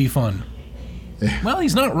 it will be fun." Well,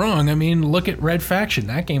 he's not wrong. I mean, look at Red Faction.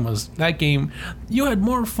 That game, you had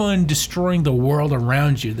more fun destroying the world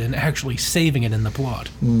around you than actually saving it in the plot.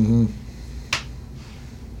 Mm-hmm.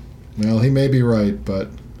 Well, he may be right, but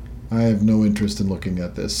I have no interest in looking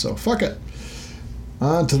at this, so fuck it.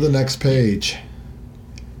 On to the next page.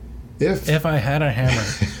 If I had a hammer.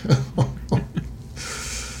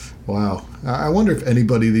 Wow. I wonder if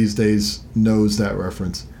anybody these days knows that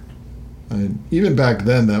reference. Even back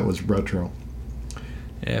then, that was retro.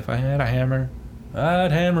 If I had a hammer,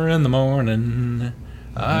 I'd hammer in the morning.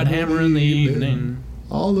 I'd hammer in the evening.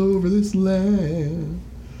 All over this land.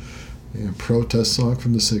 Yeah, protest song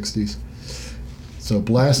from the 60s. So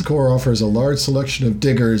Blast Corps offers a large selection of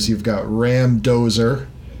diggers. You've got Ram Dozer,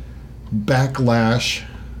 Backlash,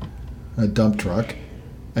 a dump truck,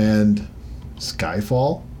 and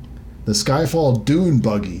Skyfall. The Skyfall Dune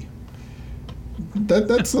Buggy.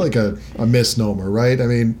 That's like a misnomer, right? I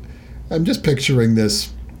mean, I'm just picturing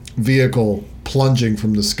this vehicle plunging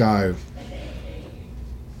from the sky.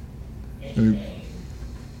 I mean,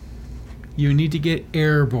 you need to get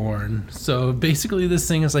airborne. So basically this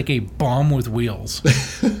thing is like a bomb with wheels.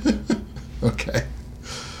 Okay.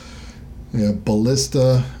 Yeah,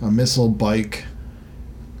 ballista, a missile bike,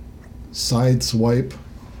 sideswipe,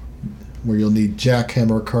 where you'll need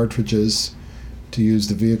jackhammer cartridges to use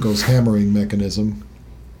the vehicle's hammering mechanism.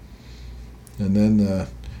 And then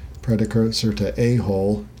precursor to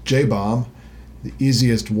A-Hole, J-Bomb, the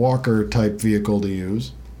easiest walker type vehicle to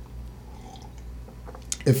use.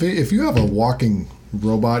 If you have a walking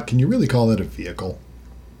robot, can you really call that a vehicle?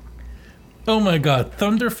 Oh my god,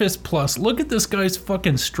 Thunderfist Plus. Look at this guy's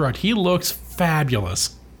fucking strut. He looks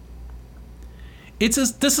fabulous. This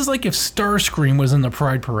is like if Starscream was in the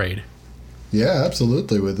Pride Parade. Yeah,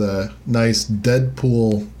 absolutely, with nice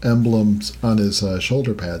Deadpool emblems on his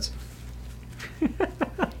shoulder pads.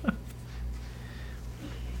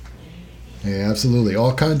 Yeah, absolutely.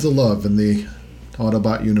 All kinds of love in the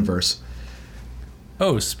Autobot universe.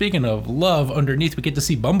 Oh, speaking of love, underneath we get to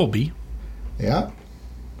see Bumblebee. Yeah.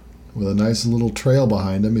 With a nice little trail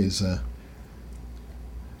behind him. He's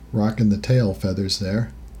rocking the tail feathers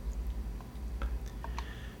there.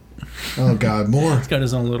 Oh, God, more. He's got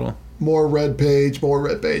his own little more red page,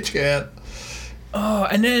 can't. Oh,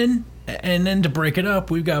 and then to break it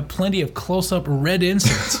up, we've got plenty of close-up red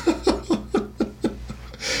inserts.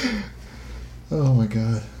 Oh my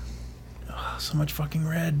god. Oh, so much fucking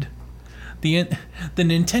red. The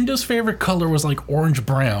Nintendo's favorite color was like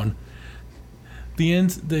orange-brown.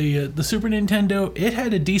 The Super Nintendo, it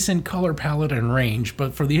had a decent color palette and range,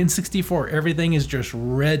 but for the N64, everything is just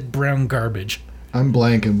red-brown garbage. I'm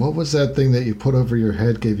blanking. What was that thing that you put over your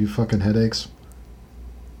head gave you fucking headaches?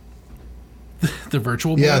 The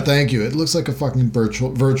Virtual Boy? Yeah, thank you. It looks like a fucking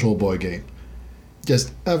Virtual Boy game.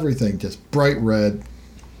 Just everything, just bright red.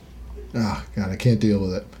 Oh, God, I can't deal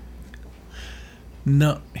with it.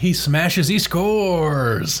 No, he smashes, he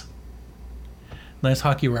scores! Nice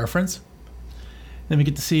hockey reference. Then we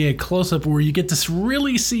get to see a close-up where you get to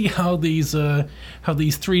really see how these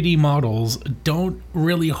 3D models don't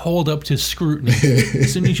really hold up to scrutiny.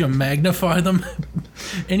 As soon as you magnify them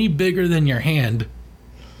any bigger than your hand,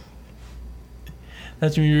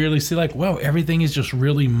 that's when you really see, like, wow, everything is just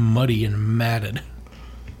really muddy and matted.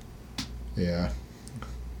 Yeah.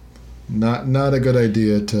 Not a good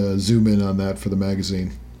idea to zoom in on that for the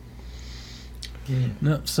magazine.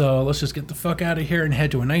 No, so let's just get the fuck out of here and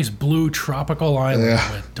head to a nice blue tropical island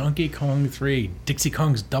with Donkey Kong 3, Dixie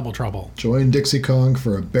Kong's Double Trouble. Join Dixie Kong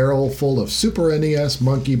for a barrel full of Super NES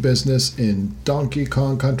monkey business in Donkey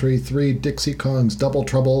Kong Country 3, Dixie Kong's Double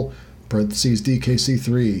Trouble, parentheses DKC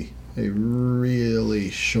 3. A really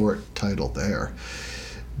short title there.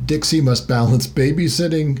 Dixie must balance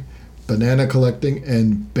babysitting, banana collecting,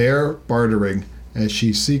 and bear bartering as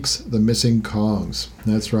she seeks the missing Kongs.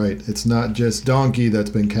 That's right, it's not just Donkey that's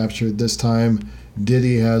been captured this time.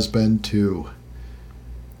 Diddy has been too.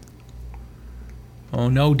 Oh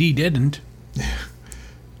no, Dee didn't.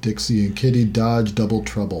 Dixie and Kitty dodge double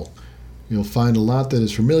trouble. You'll find a lot that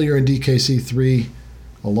is familiar in DKC 3,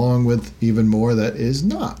 along with even more that is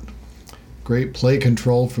not. Great play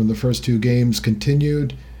control from the first two games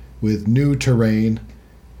continued with new terrain,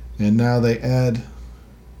 and now they add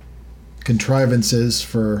contrivances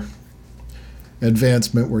for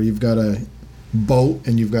advancement where you've got a boat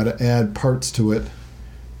and you've got to add parts to it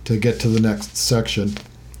to get to the next section,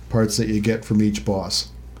 parts that you get from each boss.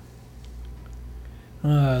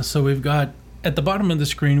 So we've got, at the bottom of the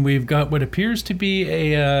screen, we've got what appears to be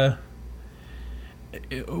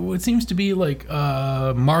what seems to be like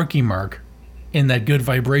Marky Mark in that Good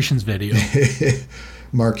Vibrations video.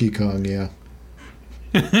 Marky Kong, yeah.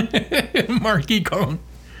 Marky Kong.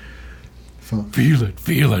 Fun.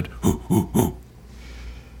 Feel it. Ooh, ooh, ooh.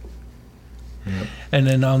 Yep. And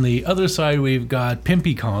then on the other side, we've got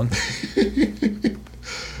Pimpy Kong.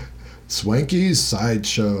 Swanky's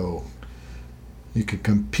Sideshow. You can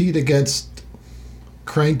compete against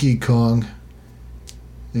Cranky Kong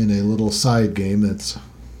in a little side game that's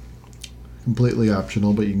completely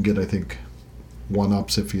optional, but you can get, I think,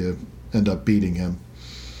 1-ups if you end up beating him.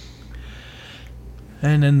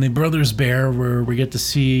 And then the Brothers Bear, where we get to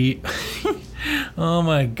see... Oh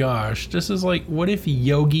my gosh. This is like, what if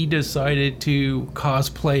Yogi decided to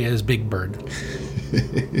cosplay as Big Bird?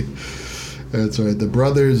 That's right. The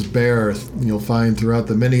Brothers Bear you'll find throughout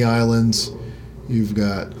the mini islands. You've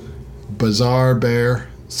got Bazaar Bear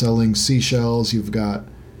selling seashells. You've got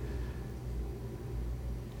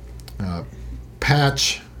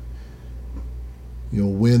Patch.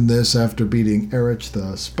 You'll win this after beating Erich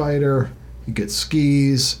the Spider. You get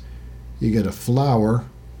skis. You get a flower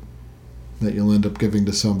that you'll end up giving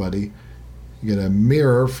to somebody. You get a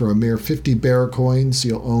mirror for a mere 50 bear coins.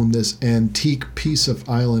 You'll own this antique piece of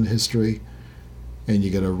island history. And you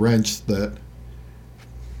get a wrench that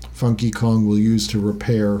Funky Kong will use to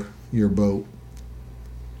repair your boat.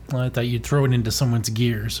 I thought you'd throw it into someone's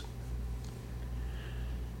gears.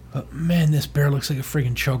 But man, this bear looks like a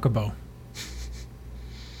friggin' chocobo.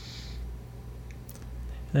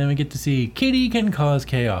 And then we get to see Kitty can cause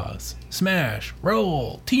chaos. Smash,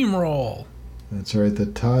 roll, team roll. That's right, the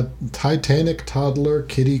Titanic toddler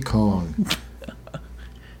Kitty Kong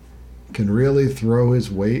can really throw his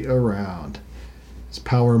weight around. His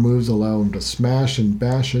power moves allow him to smash and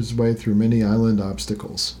bash his way through many island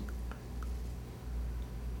obstacles.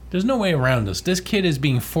 There's no way around this. This kid is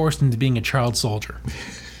being forced into being a child soldier.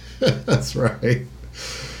 That's right.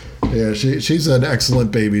 Yeah, she's an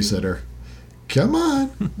excellent babysitter. Come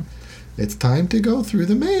on. It's time to go through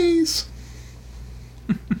the maze.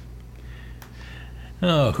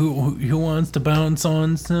 Oh, who wants to bounce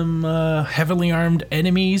on some heavily armed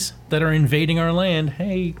enemies that are invading our land?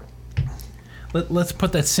 Hey, let's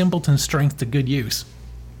put that simpleton strength to good use.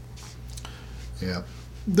 Yeah.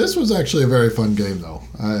 This was actually a very fun game, though.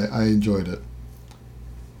 I enjoyed it.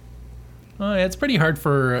 Oh, yeah, it's pretty hard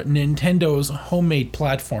for Nintendo's homemade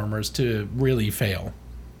platformers to really fail.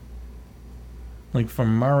 Like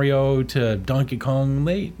from Mario to Donkey Kong,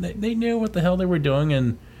 they knew what the hell they were doing,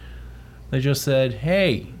 and they just said,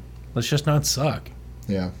 "Hey, let's just not suck."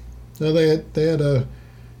 Yeah, no, they had a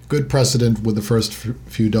good precedent with the first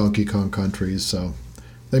few Donkey Kong countries, so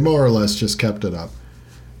they more or less just kept it up.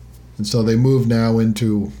 And so they move now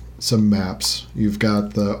into some maps. You've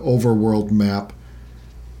got the overworld map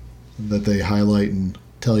that they highlight and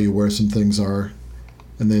tell you where some things are,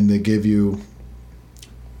 and then they give you,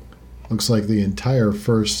 looks like the entire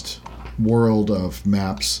first world of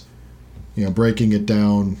maps, breaking it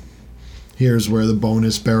down. Here's where the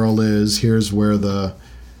bonus barrel is, here's where the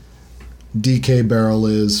DK barrel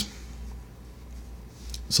is,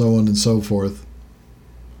 so on and so forth,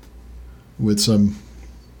 with some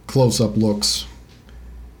close-up looks.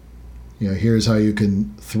 Here's how you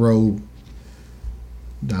can throw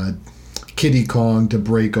Kiddy Kong to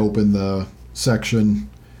break open the section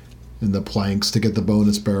and the planks to get the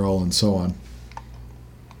bonus barrel, and so on.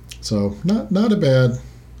 So not a bad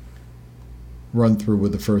run through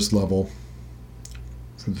with the first level,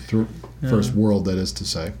 for the first world, that is to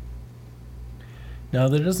say. Now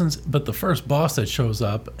there doesn't, but the first boss that shows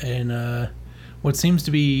up in what seems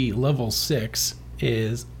to be level 6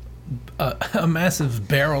 is a massive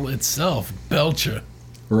barrel itself, Belcher.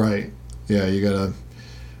 Right. Yeah, you gotta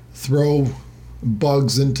throw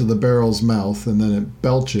bugs into the barrel's mouth, and then it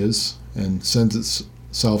belches and sends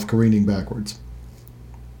itself careening backwards.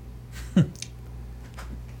 And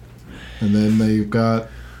then they've got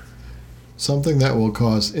something that will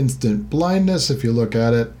cause instant blindness if you look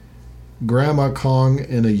at it. Grandma Kong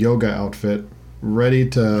in a yoga outfit, ready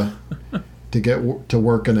to get to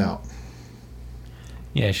working out.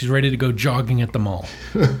 Yeah, she's ready to go jogging at the mall.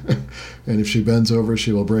 And if she bends over,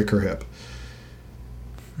 she will break her hip.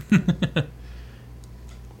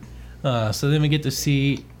 So then we get to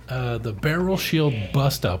see the barrel shield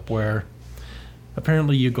bust up, where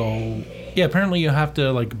apparently you have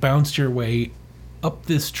to like bounce your way up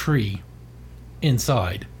this tree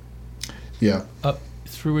inside. Yeah. Up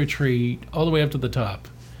through a tree all the way up to the top,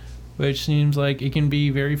 which seems like it can be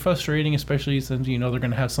very frustrating, especially since they're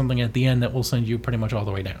going to have something at the end that will send you pretty much all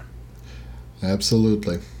the way down.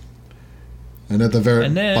 Absolutely. And at the very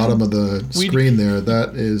bottom of the screen there,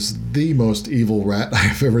 that is the most evil rat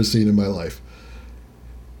I've ever seen in my life.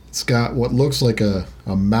 It's got what looks like a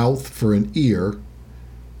mouth for an ear,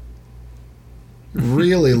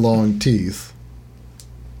 really long teeth.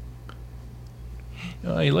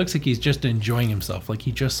 He looks like he's just enjoying himself, like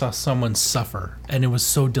he just saw someone suffer, and it was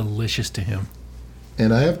so delicious to him.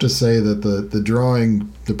 And I have to say that the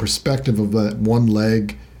drawing, the perspective of that one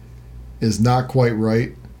leg is not quite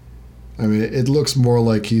right. I mean, it looks more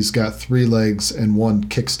like he's got 3 legs and 1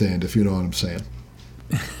 kickstand, if you know what I'm saying.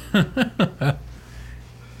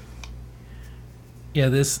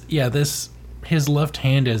 His left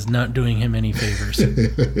hand is not doing him any favors.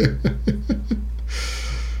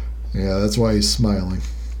 Yeah, that's why he's smiling.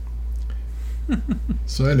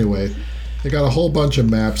 So anyway, they got a whole bunch of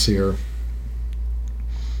maps here.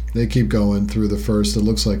 They keep going through the first, it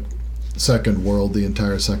looks like second world, the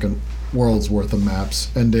entire second world's worth of maps,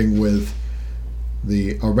 ending with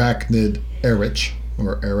the Arachnid Erich,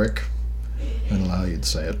 or Eric. I don't know how you'd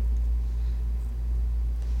say it.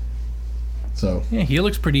 So yeah, he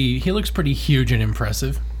looks pretty huge and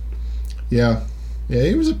impressive. Yeah,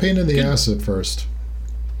 he was a pain in the ass at first.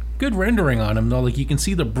 Good rendering on him, though. Like, you can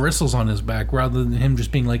see the bristles on his back rather than him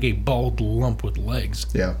just being like a bald lump with legs.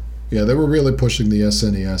 Yeah, they were really pushing the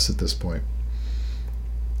SNES at this point.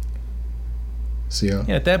 So yeah,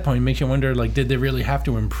 at that point, it makes you wonder, like, did they really have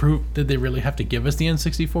to improve? Did they really have to give us the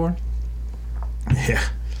N64? Yeah.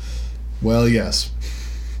 Well, yes.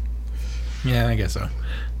 Yeah, I guess so.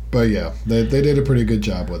 But yeah, they did a pretty good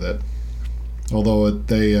job with it. Although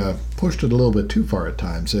they pushed it a little bit too far at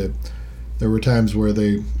times. There were times where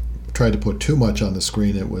they tried to put too much on the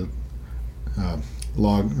screen. It would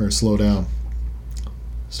log or slow down.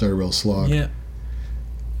 Start a real slog. Yeah.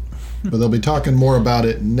 But they'll be talking more about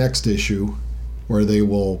it next issue, where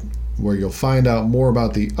you'll find out more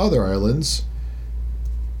about the other islands: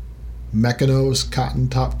 Mechanos, Cotton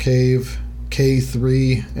Top Cave,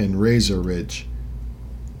 K3, and Razor Ridge.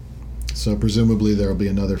 So presumably there'll be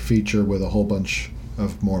another feature with a whole bunch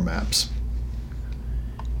of more maps.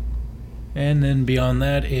 And then beyond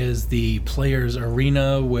that is the Players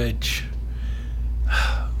Arena, which,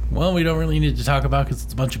 well, we don't really need to talk about because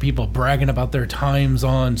it's a bunch of people bragging about their times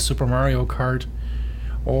on Super Mario Kart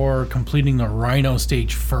or completing the Rhino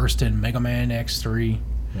stage first in Mega Man X3.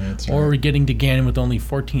 That's Or right. getting to Ganon with only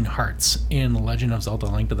 14 hearts in The Legend of Zelda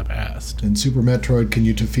Link to the Past. In Super Metroid, can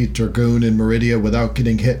you defeat Dragoon in Meridia without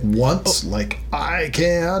getting hit once, like I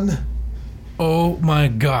can? Oh my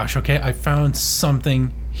gosh, okay, I found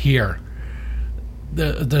something here.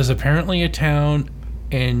 There's apparently a town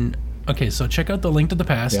in... Okay, so check out The Link to the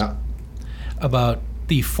Past. Yeah. About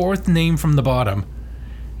the fourth name from the bottom.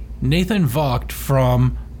 Nathan Vogt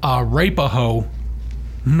from Arapahoe,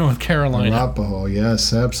 North Carolina. Arapahoe,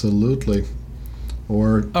 yes, absolutely.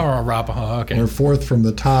 Or Arapahoe, okay. or fourth from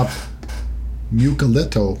the top,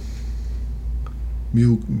 Mucaleto.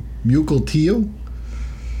 Mucalteo?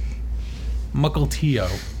 Mukilteo.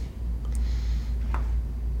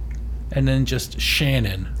 And then just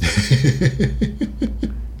Shannon.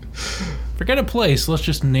 Forget a place, let's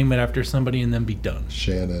just name it after somebody and then be done.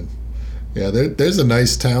 Shannon. Yeah, there's a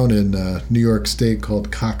nice town in New York State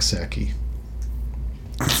called Coxsackie.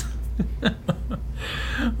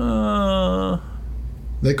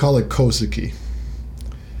 They call it Kosaki.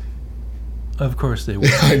 Of course they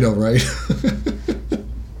would. I know, right?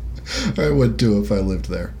 I would too if I lived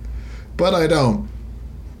there. But I don't.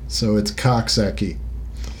 So it's Coxsackie.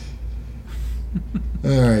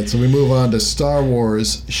 Alright, so we move on to Star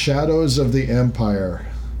Wars Shadows of the Empire.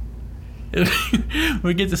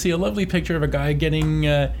 We get to see a lovely picture of a guy getting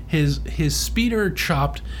his speeder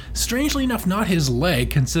chopped. Strangely enough, not his leg,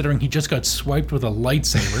 considering he just got swiped with a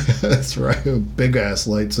lightsaber. That's right, a big ass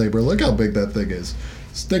lightsaber. Look how big that thing is.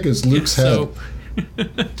 It's thick as Luke's head.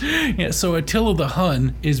 So Attila the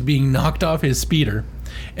Hun is being knocked off his speeder.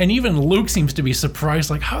 And even Luke seems to be surprised,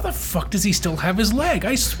 like, how the fuck does he still have his leg?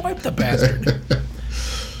 I swiped the bastard.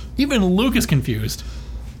 Even Luke is confused.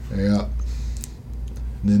 Yeah.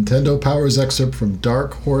 Nintendo Powers excerpt from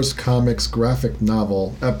Dark Horse Comics graphic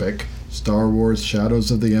novel epic, Star Wars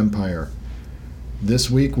Shadows of the Empire.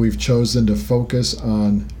 This week we've chosen to focus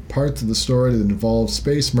on parts of the story that involve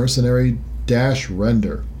space mercenary Dash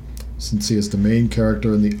Render, since he is the main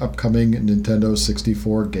character in the upcoming Nintendo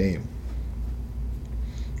 64 game.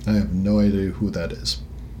 I have no idea who that is.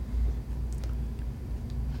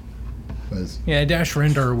 Yeah, Dash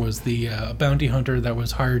Render was the bounty hunter that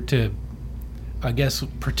was hired to, I guess,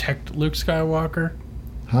 protect Luke Skywalker.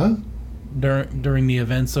 Huh? During the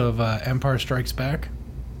events of Empire Strikes Back.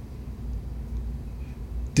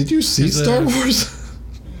 Did you see Star Wars?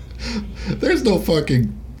 There's no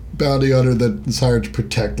fucking bounty hunter that is hired to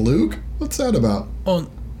protect Luke. What's that about? Oh,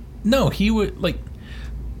 no, he would, like,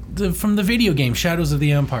 from the video game Shadows of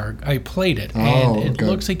the Empire. I played it, and it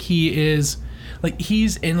looks like he is, like,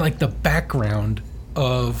 he's in, like, the background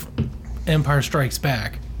of Empire Strikes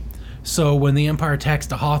Back. So when the Empire attacks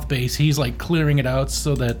the Hoth base, he's, like, clearing it out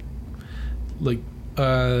so that, like,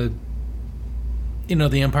 the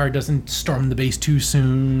Empire doesn't storm the base too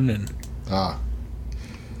soon. And I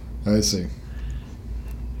see.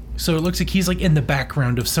 So it looks like he's, like, in the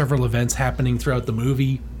background of several events happening throughout the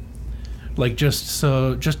movie, like, just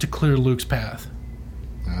to clear Luke's path.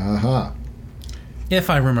 Uh-huh. If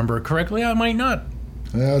I remember correctly, I might not.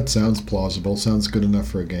 Yeah, it sounds plausible. Sounds good enough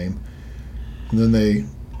for a game. And then they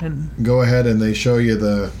go ahead and they show you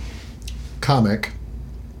the comic.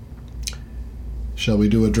 Shall we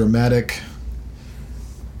do a dramatic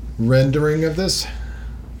rendering of this?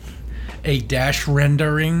 A dash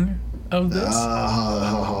rendering of this?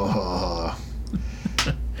 All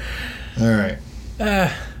right.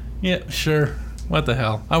 Yeah, sure. What the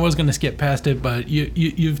hell? I was going to skip past it, but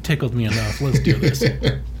you've tickled me enough. Let's do this.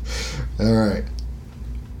 All right.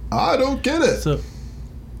 I don't get it. So,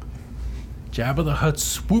 Jabba the Hutt's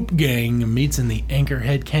swoop gang meets in the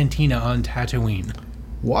Anchorhead Cantina on Tatooine.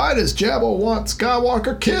 Why does Jabba want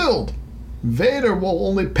Skywalker killed? Vader will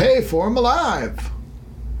only pay for him alive.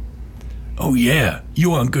 Oh yeah,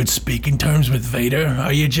 you on good speaking terms with Vader,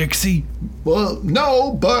 are you, Jixie? Well,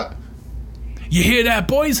 no, but... You hear that,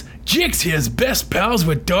 boys? Jix here's best pals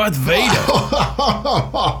with Darth Vader.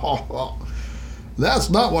 That's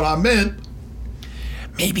not what I meant.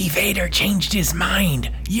 Maybe Vader changed his mind.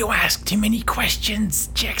 You ask too many questions,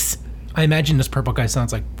 Jix. I imagine this purple guy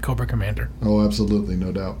sounds like Cobra Commander. Oh, absolutely,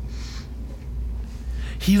 no doubt.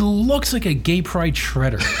 He looks like a gay pride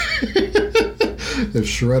Shredder. If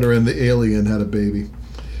Shredder and the alien had a baby.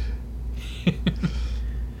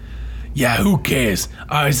 Yeah, who cares?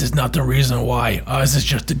 Ours is not the reason why. Ours is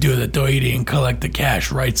just to do the dirty and collect the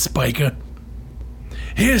cash, right, Spiker?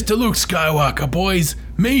 Here's to Luke Skywalker, boys.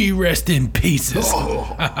 May he rest in pieces.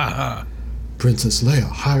 Oh. Princess Leia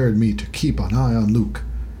hired me to keep an eye on Luke.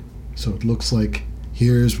 So it looks like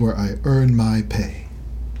here's where I earn my pay.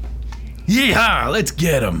 Yeehaw, let's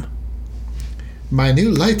get him. My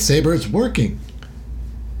new lightsaber is working.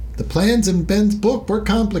 The plans in Ben's book were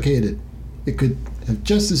complicated. It could have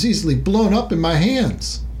just as easily blown up in my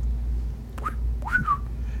hands.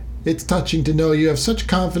 It's touching to know you have such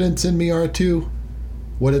confidence in me, R2.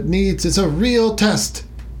 What it needs is a real test.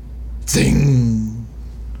 Zing!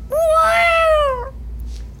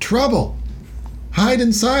 Trouble! Hide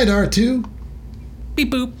inside, R2.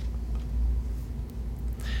 Beep boop.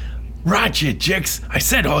 Roger, Jix. I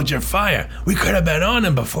said hold your fire. We could have been on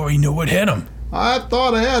him before he knew what hit him. I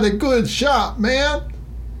thought I had a good shot, man.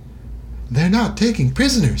 They're not taking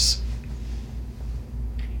prisoners.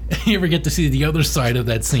 You ever get to see the other side of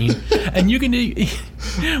that scene? And you can,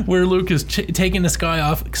 where Luke is taking this guy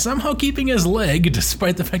off, somehow keeping his leg,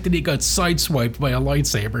 despite the fact that he got sideswiped by a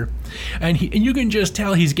lightsaber. And you can just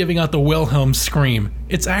tell he's giving out the Wilhelm scream.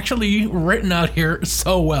 It's actually written out here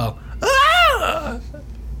so well. Ah!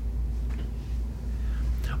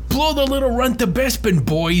 Blow the little runt to Bespin,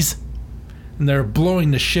 boys. And they're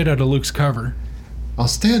blowing the shit out of Luke's cover. I'll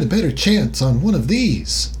stand a better chance on one of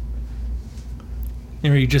these.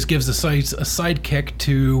 And he just gives a side kick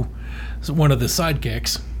to one of the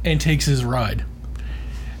sidekicks and takes his ride.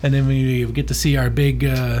 And then we get to see our big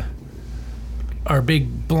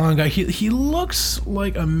blonde guy. He looks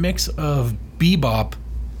like a mix of Bebop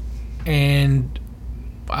and,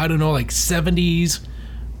 I don't know, like 70s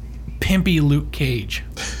pimpy Luke Cage.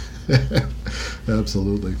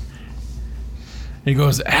 Absolutely. He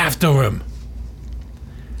goes after him.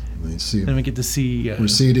 Let's see. And we get to see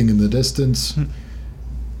receding in the distance.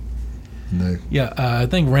 I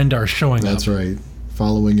think Rendar's showing That's up. right.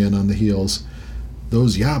 Following in on the heels.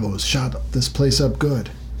 Those Yabos shot this place up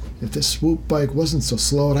good. If this swoop bike wasn't so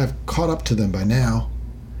slow, I'd have caught up to them by now.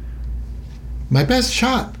 My best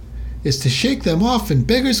shot is to shake them off in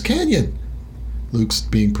Beggar's Canyon. Luke's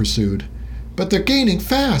being pursued. But they're gaining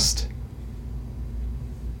fast.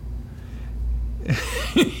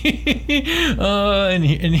 And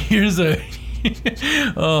here's a...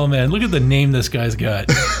 Oh, man, look at the name this guy's got.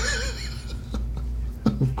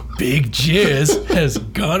 Big Jizz has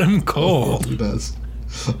got him cold. He does.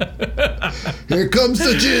 Here comes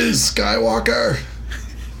the Jizz, Skywalker.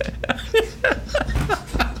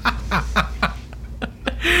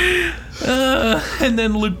 And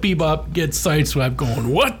then Luke Bebop gets sideswiped going,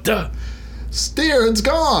 what the? Steeran's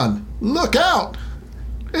gone. Look out.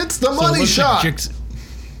 It's the money shot.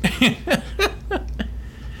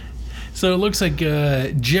 So it looks like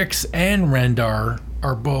Jix and Rendar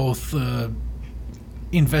are both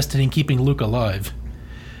invested in keeping Luke alive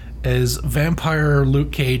as vampire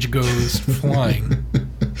Luke Cage goes flying.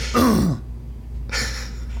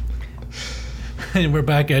 And we're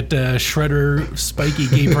back at Shredder Spiky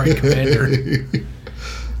Gay Pride Commander.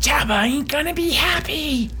 Jabba ain't gonna be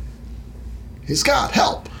happy. He's got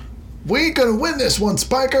help. We ain't gonna win this one,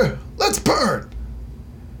 Spiker. Let's burn.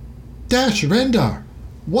 Dash Rendar,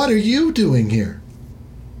 what are you doing here?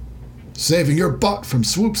 Saving your butt from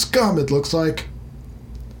Swoop scum, it looks like.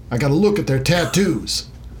 I gotta look at their tattoos.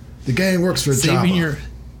 The gang works for Jabba.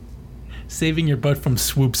 Saving your butt from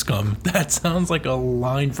Swoop scum. That sounds like a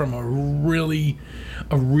line from a really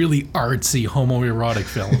artsy homoerotic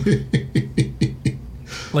film.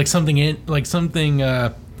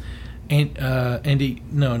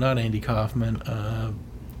 Not Andy Kaufman.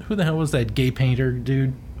 Who the hell was that gay painter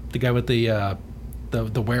dude? The guy with the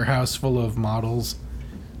warehouse full of models.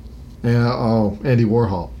 Yeah. Andy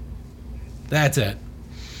Warhol. That's it.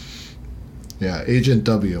 Yeah, Agent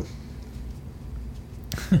W.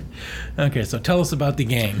 Okay, so tell us about the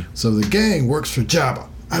gang. So the gang works for Jabba.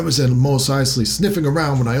 I was in Mos Eisley sniffing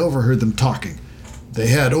around when I overheard them talking. They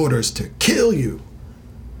had orders to kill you.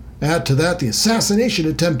 Add to that the assassination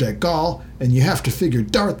attempt at Gaul, and you have to figure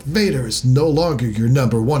Darth Vader is no longer your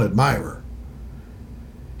number one admirer.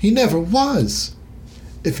 He never was.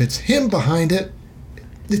 If it's him behind it,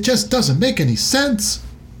 it just doesn't make any sense.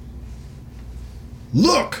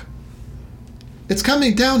 Look! It's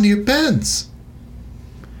coming down near Ben's.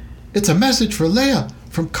 It's a message for Leia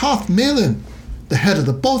from Koth Malin, the head of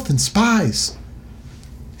the Bothan spies.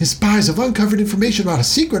 His spies have uncovered information about a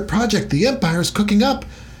secret project the Empire is cooking up.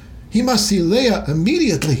 He must see Leia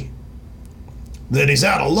immediately. Then he's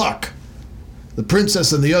out of luck. The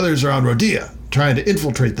princess and the others are on Rhodia, trying to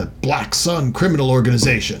infiltrate the Black Sun criminal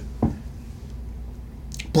organization.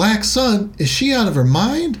 Black Sun? Is she out of her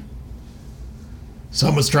mind?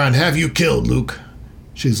 Someone's trying to have you killed, Luke.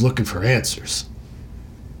 She's looking for answers.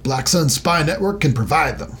 Black Sun Spy Network can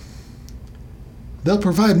provide them. They'll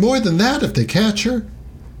provide more than that if they catch her.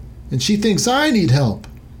 And she thinks I need help.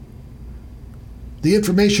 The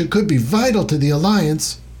information could be vital to the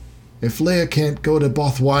Alliance. If Leia can't go to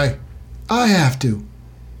Bothwai, I have to.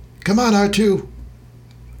 Come on, R2.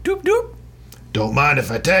 Doop Don't mind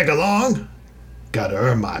if I tag along. Gotta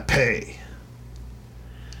earn my pay.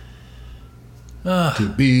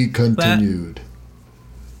 To be continued.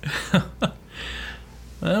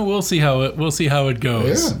 We'll see how it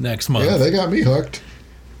goes next month. Yeah, they got me hooked.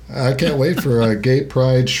 I can't wait for a Gay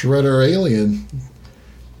Pride Shredder Alien.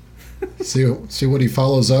 See what he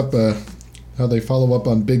follows up. How they follow up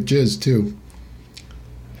on Big Jizz too.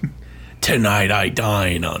 Tonight I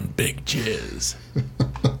dine on Big Jizz.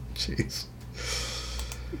 Jeez.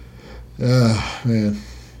 Man.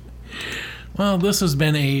 Well, this has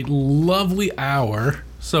been a lovely hour.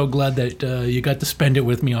 So glad that you got to spend it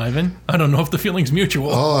with me, Ivan. I don't know if the feeling's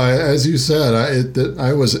mutual. Oh, as you said,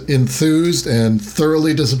 I was enthused and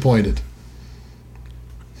thoroughly disappointed.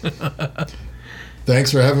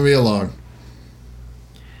 Thanks for having me along.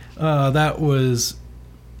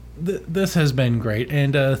 This has been great,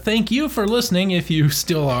 and thank you for listening. If you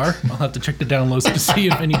still are, I'll have to check the downloads to see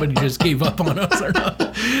if anybody just gave up on us or not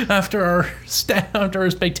after our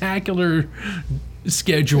spectacular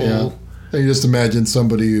schedule. Yeah. I just imagine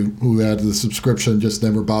somebody who had the subscription just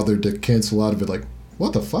never bothered to cancel out of it. Like,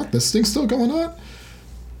 what the fuck? This thing's still going on?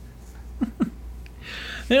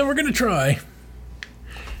 Yeah, we're gonna try.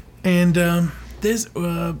 And next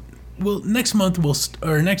month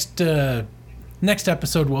next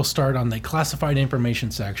episode we'll start on the classified information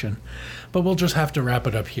section, but we'll just have to wrap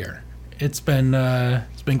it up here. It's been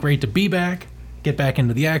great to be back, get back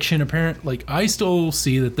into the action. Apparently, I still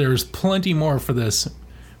see that there's plenty more for this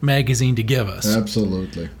magazine to give us.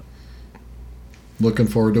 Absolutely. Looking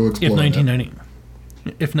forward to exploring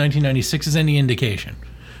If 1996 is any indication.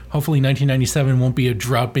 Hopefully 1997 won't be a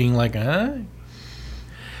drop being like,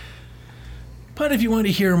 But if you want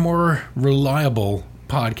to hear more reliable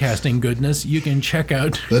podcasting goodness, you can check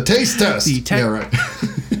out the taste test. Yeah, right.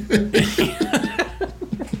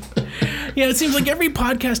 Yeah, it seems like every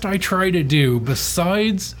podcast I try to do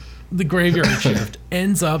besides the Graveyard Shift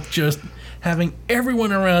ends up just having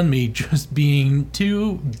everyone around me just being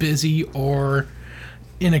too busy or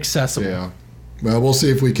inaccessible. Yeah. Well, we'll see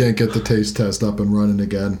if we can't get the taste test up and running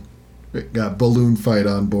again. We got Balloon Fight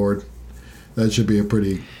on board. That should be a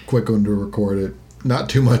pretty quick one to record it. Not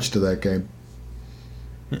too much to that game.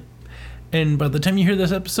 And by the time you hear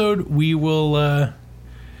this episode, we will...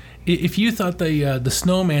 if you thought the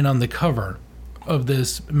snowman on the cover of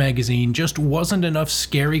this magazine just wasn't enough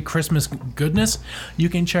scary Christmas goodness, you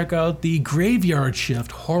can check out the Graveyard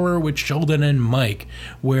Shift Horror with Sheldon and Mike,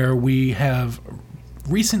 where we have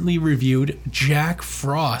recently reviewed Jack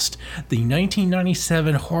Frost, the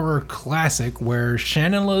 1997 horror classic where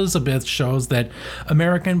Shannon Elizabeth shows that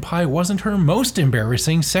American Pie wasn't her most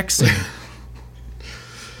embarrassing sex scene.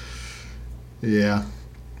 Yeah.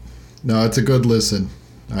 No, it's a good listen.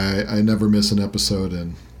 I never miss an episode,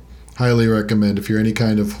 and highly recommend if you're any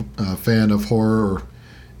kind of fan of horror, or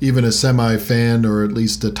even a semi-fan, or at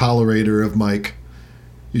least a tolerator of Mike,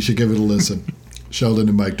 you should give it a listen. Sheldon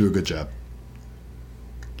and Mike do a good job.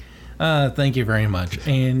 Thank you very much.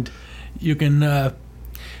 And you can,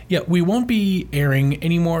 we won't be airing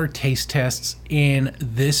any more taste tests in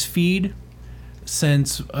this feed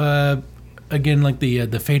since, again, like the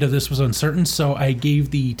fate of this was uncertain. So I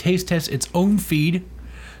gave the taste test its own feed.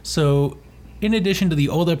 So in addition to the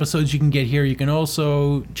old episodes you can get here, you can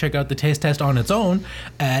also check out the taste test on its own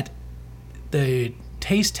at the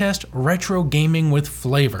Taste Test Retro Gaming with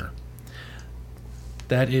Flavor.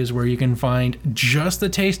 That is where you can find just the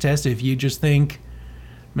taste test. If you just think,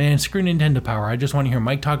 man, screw Nintendo Power, I just want to hear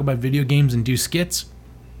Mike talk about video games and do skits,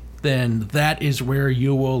 then that is where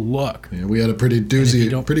you will look. Yeah, we had a pretty good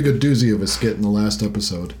doozy of a skit in the last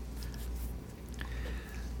episode.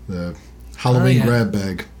 The Halloween grab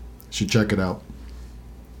bag. Should check it out.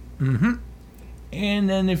 Mm-hmm. And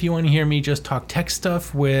then if you want to hear me just talk tech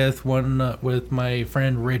stuff with my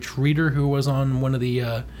friend Rich Reeder, who was on one of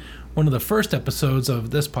the first episodes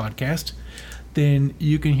of this podcast, then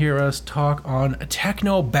you can hear us talk on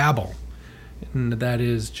Techno Babble. And that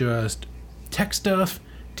is just tech stuff,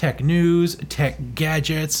 tech news, tech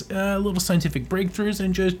gadgets, little scientific breakthroughs,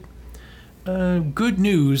 and just good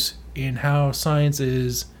news in how science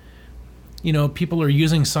is, people are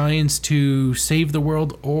using science to save the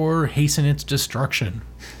world or hasten its destruction.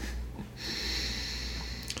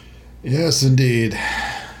 Yes, indeed.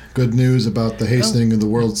 Good news about the hastening of the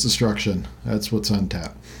world's destruction. That's what's on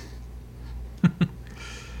tap.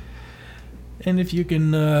 And if you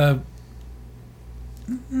can...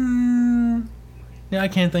 I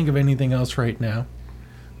can't think of anything else right now.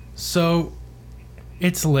 So,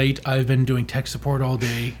 it's late. I've been doing tech support all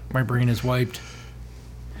day. My brain is wiped.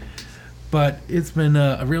 But it's been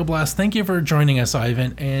a real blast. Thank you for joining us,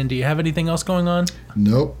 Ivan. And do you have anything else going on?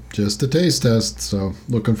 Nope, just a taste test. So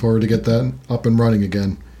looking forward to get that up and running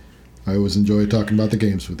again. I always enjoy talking about the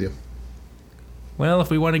games with you. Well, if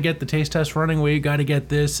we want to get the taste test running, we got to get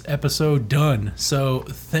this episode done. So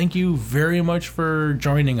thank you very much for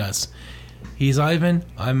joining us. He's Ivan,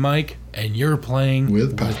 I'm Mike, and you're playing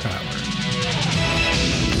with Power.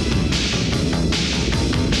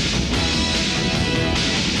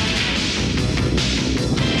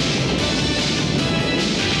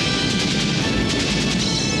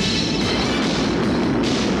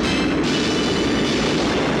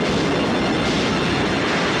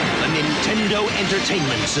 Nintendo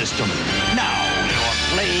Entertainment System. Now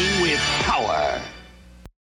you're playing with power.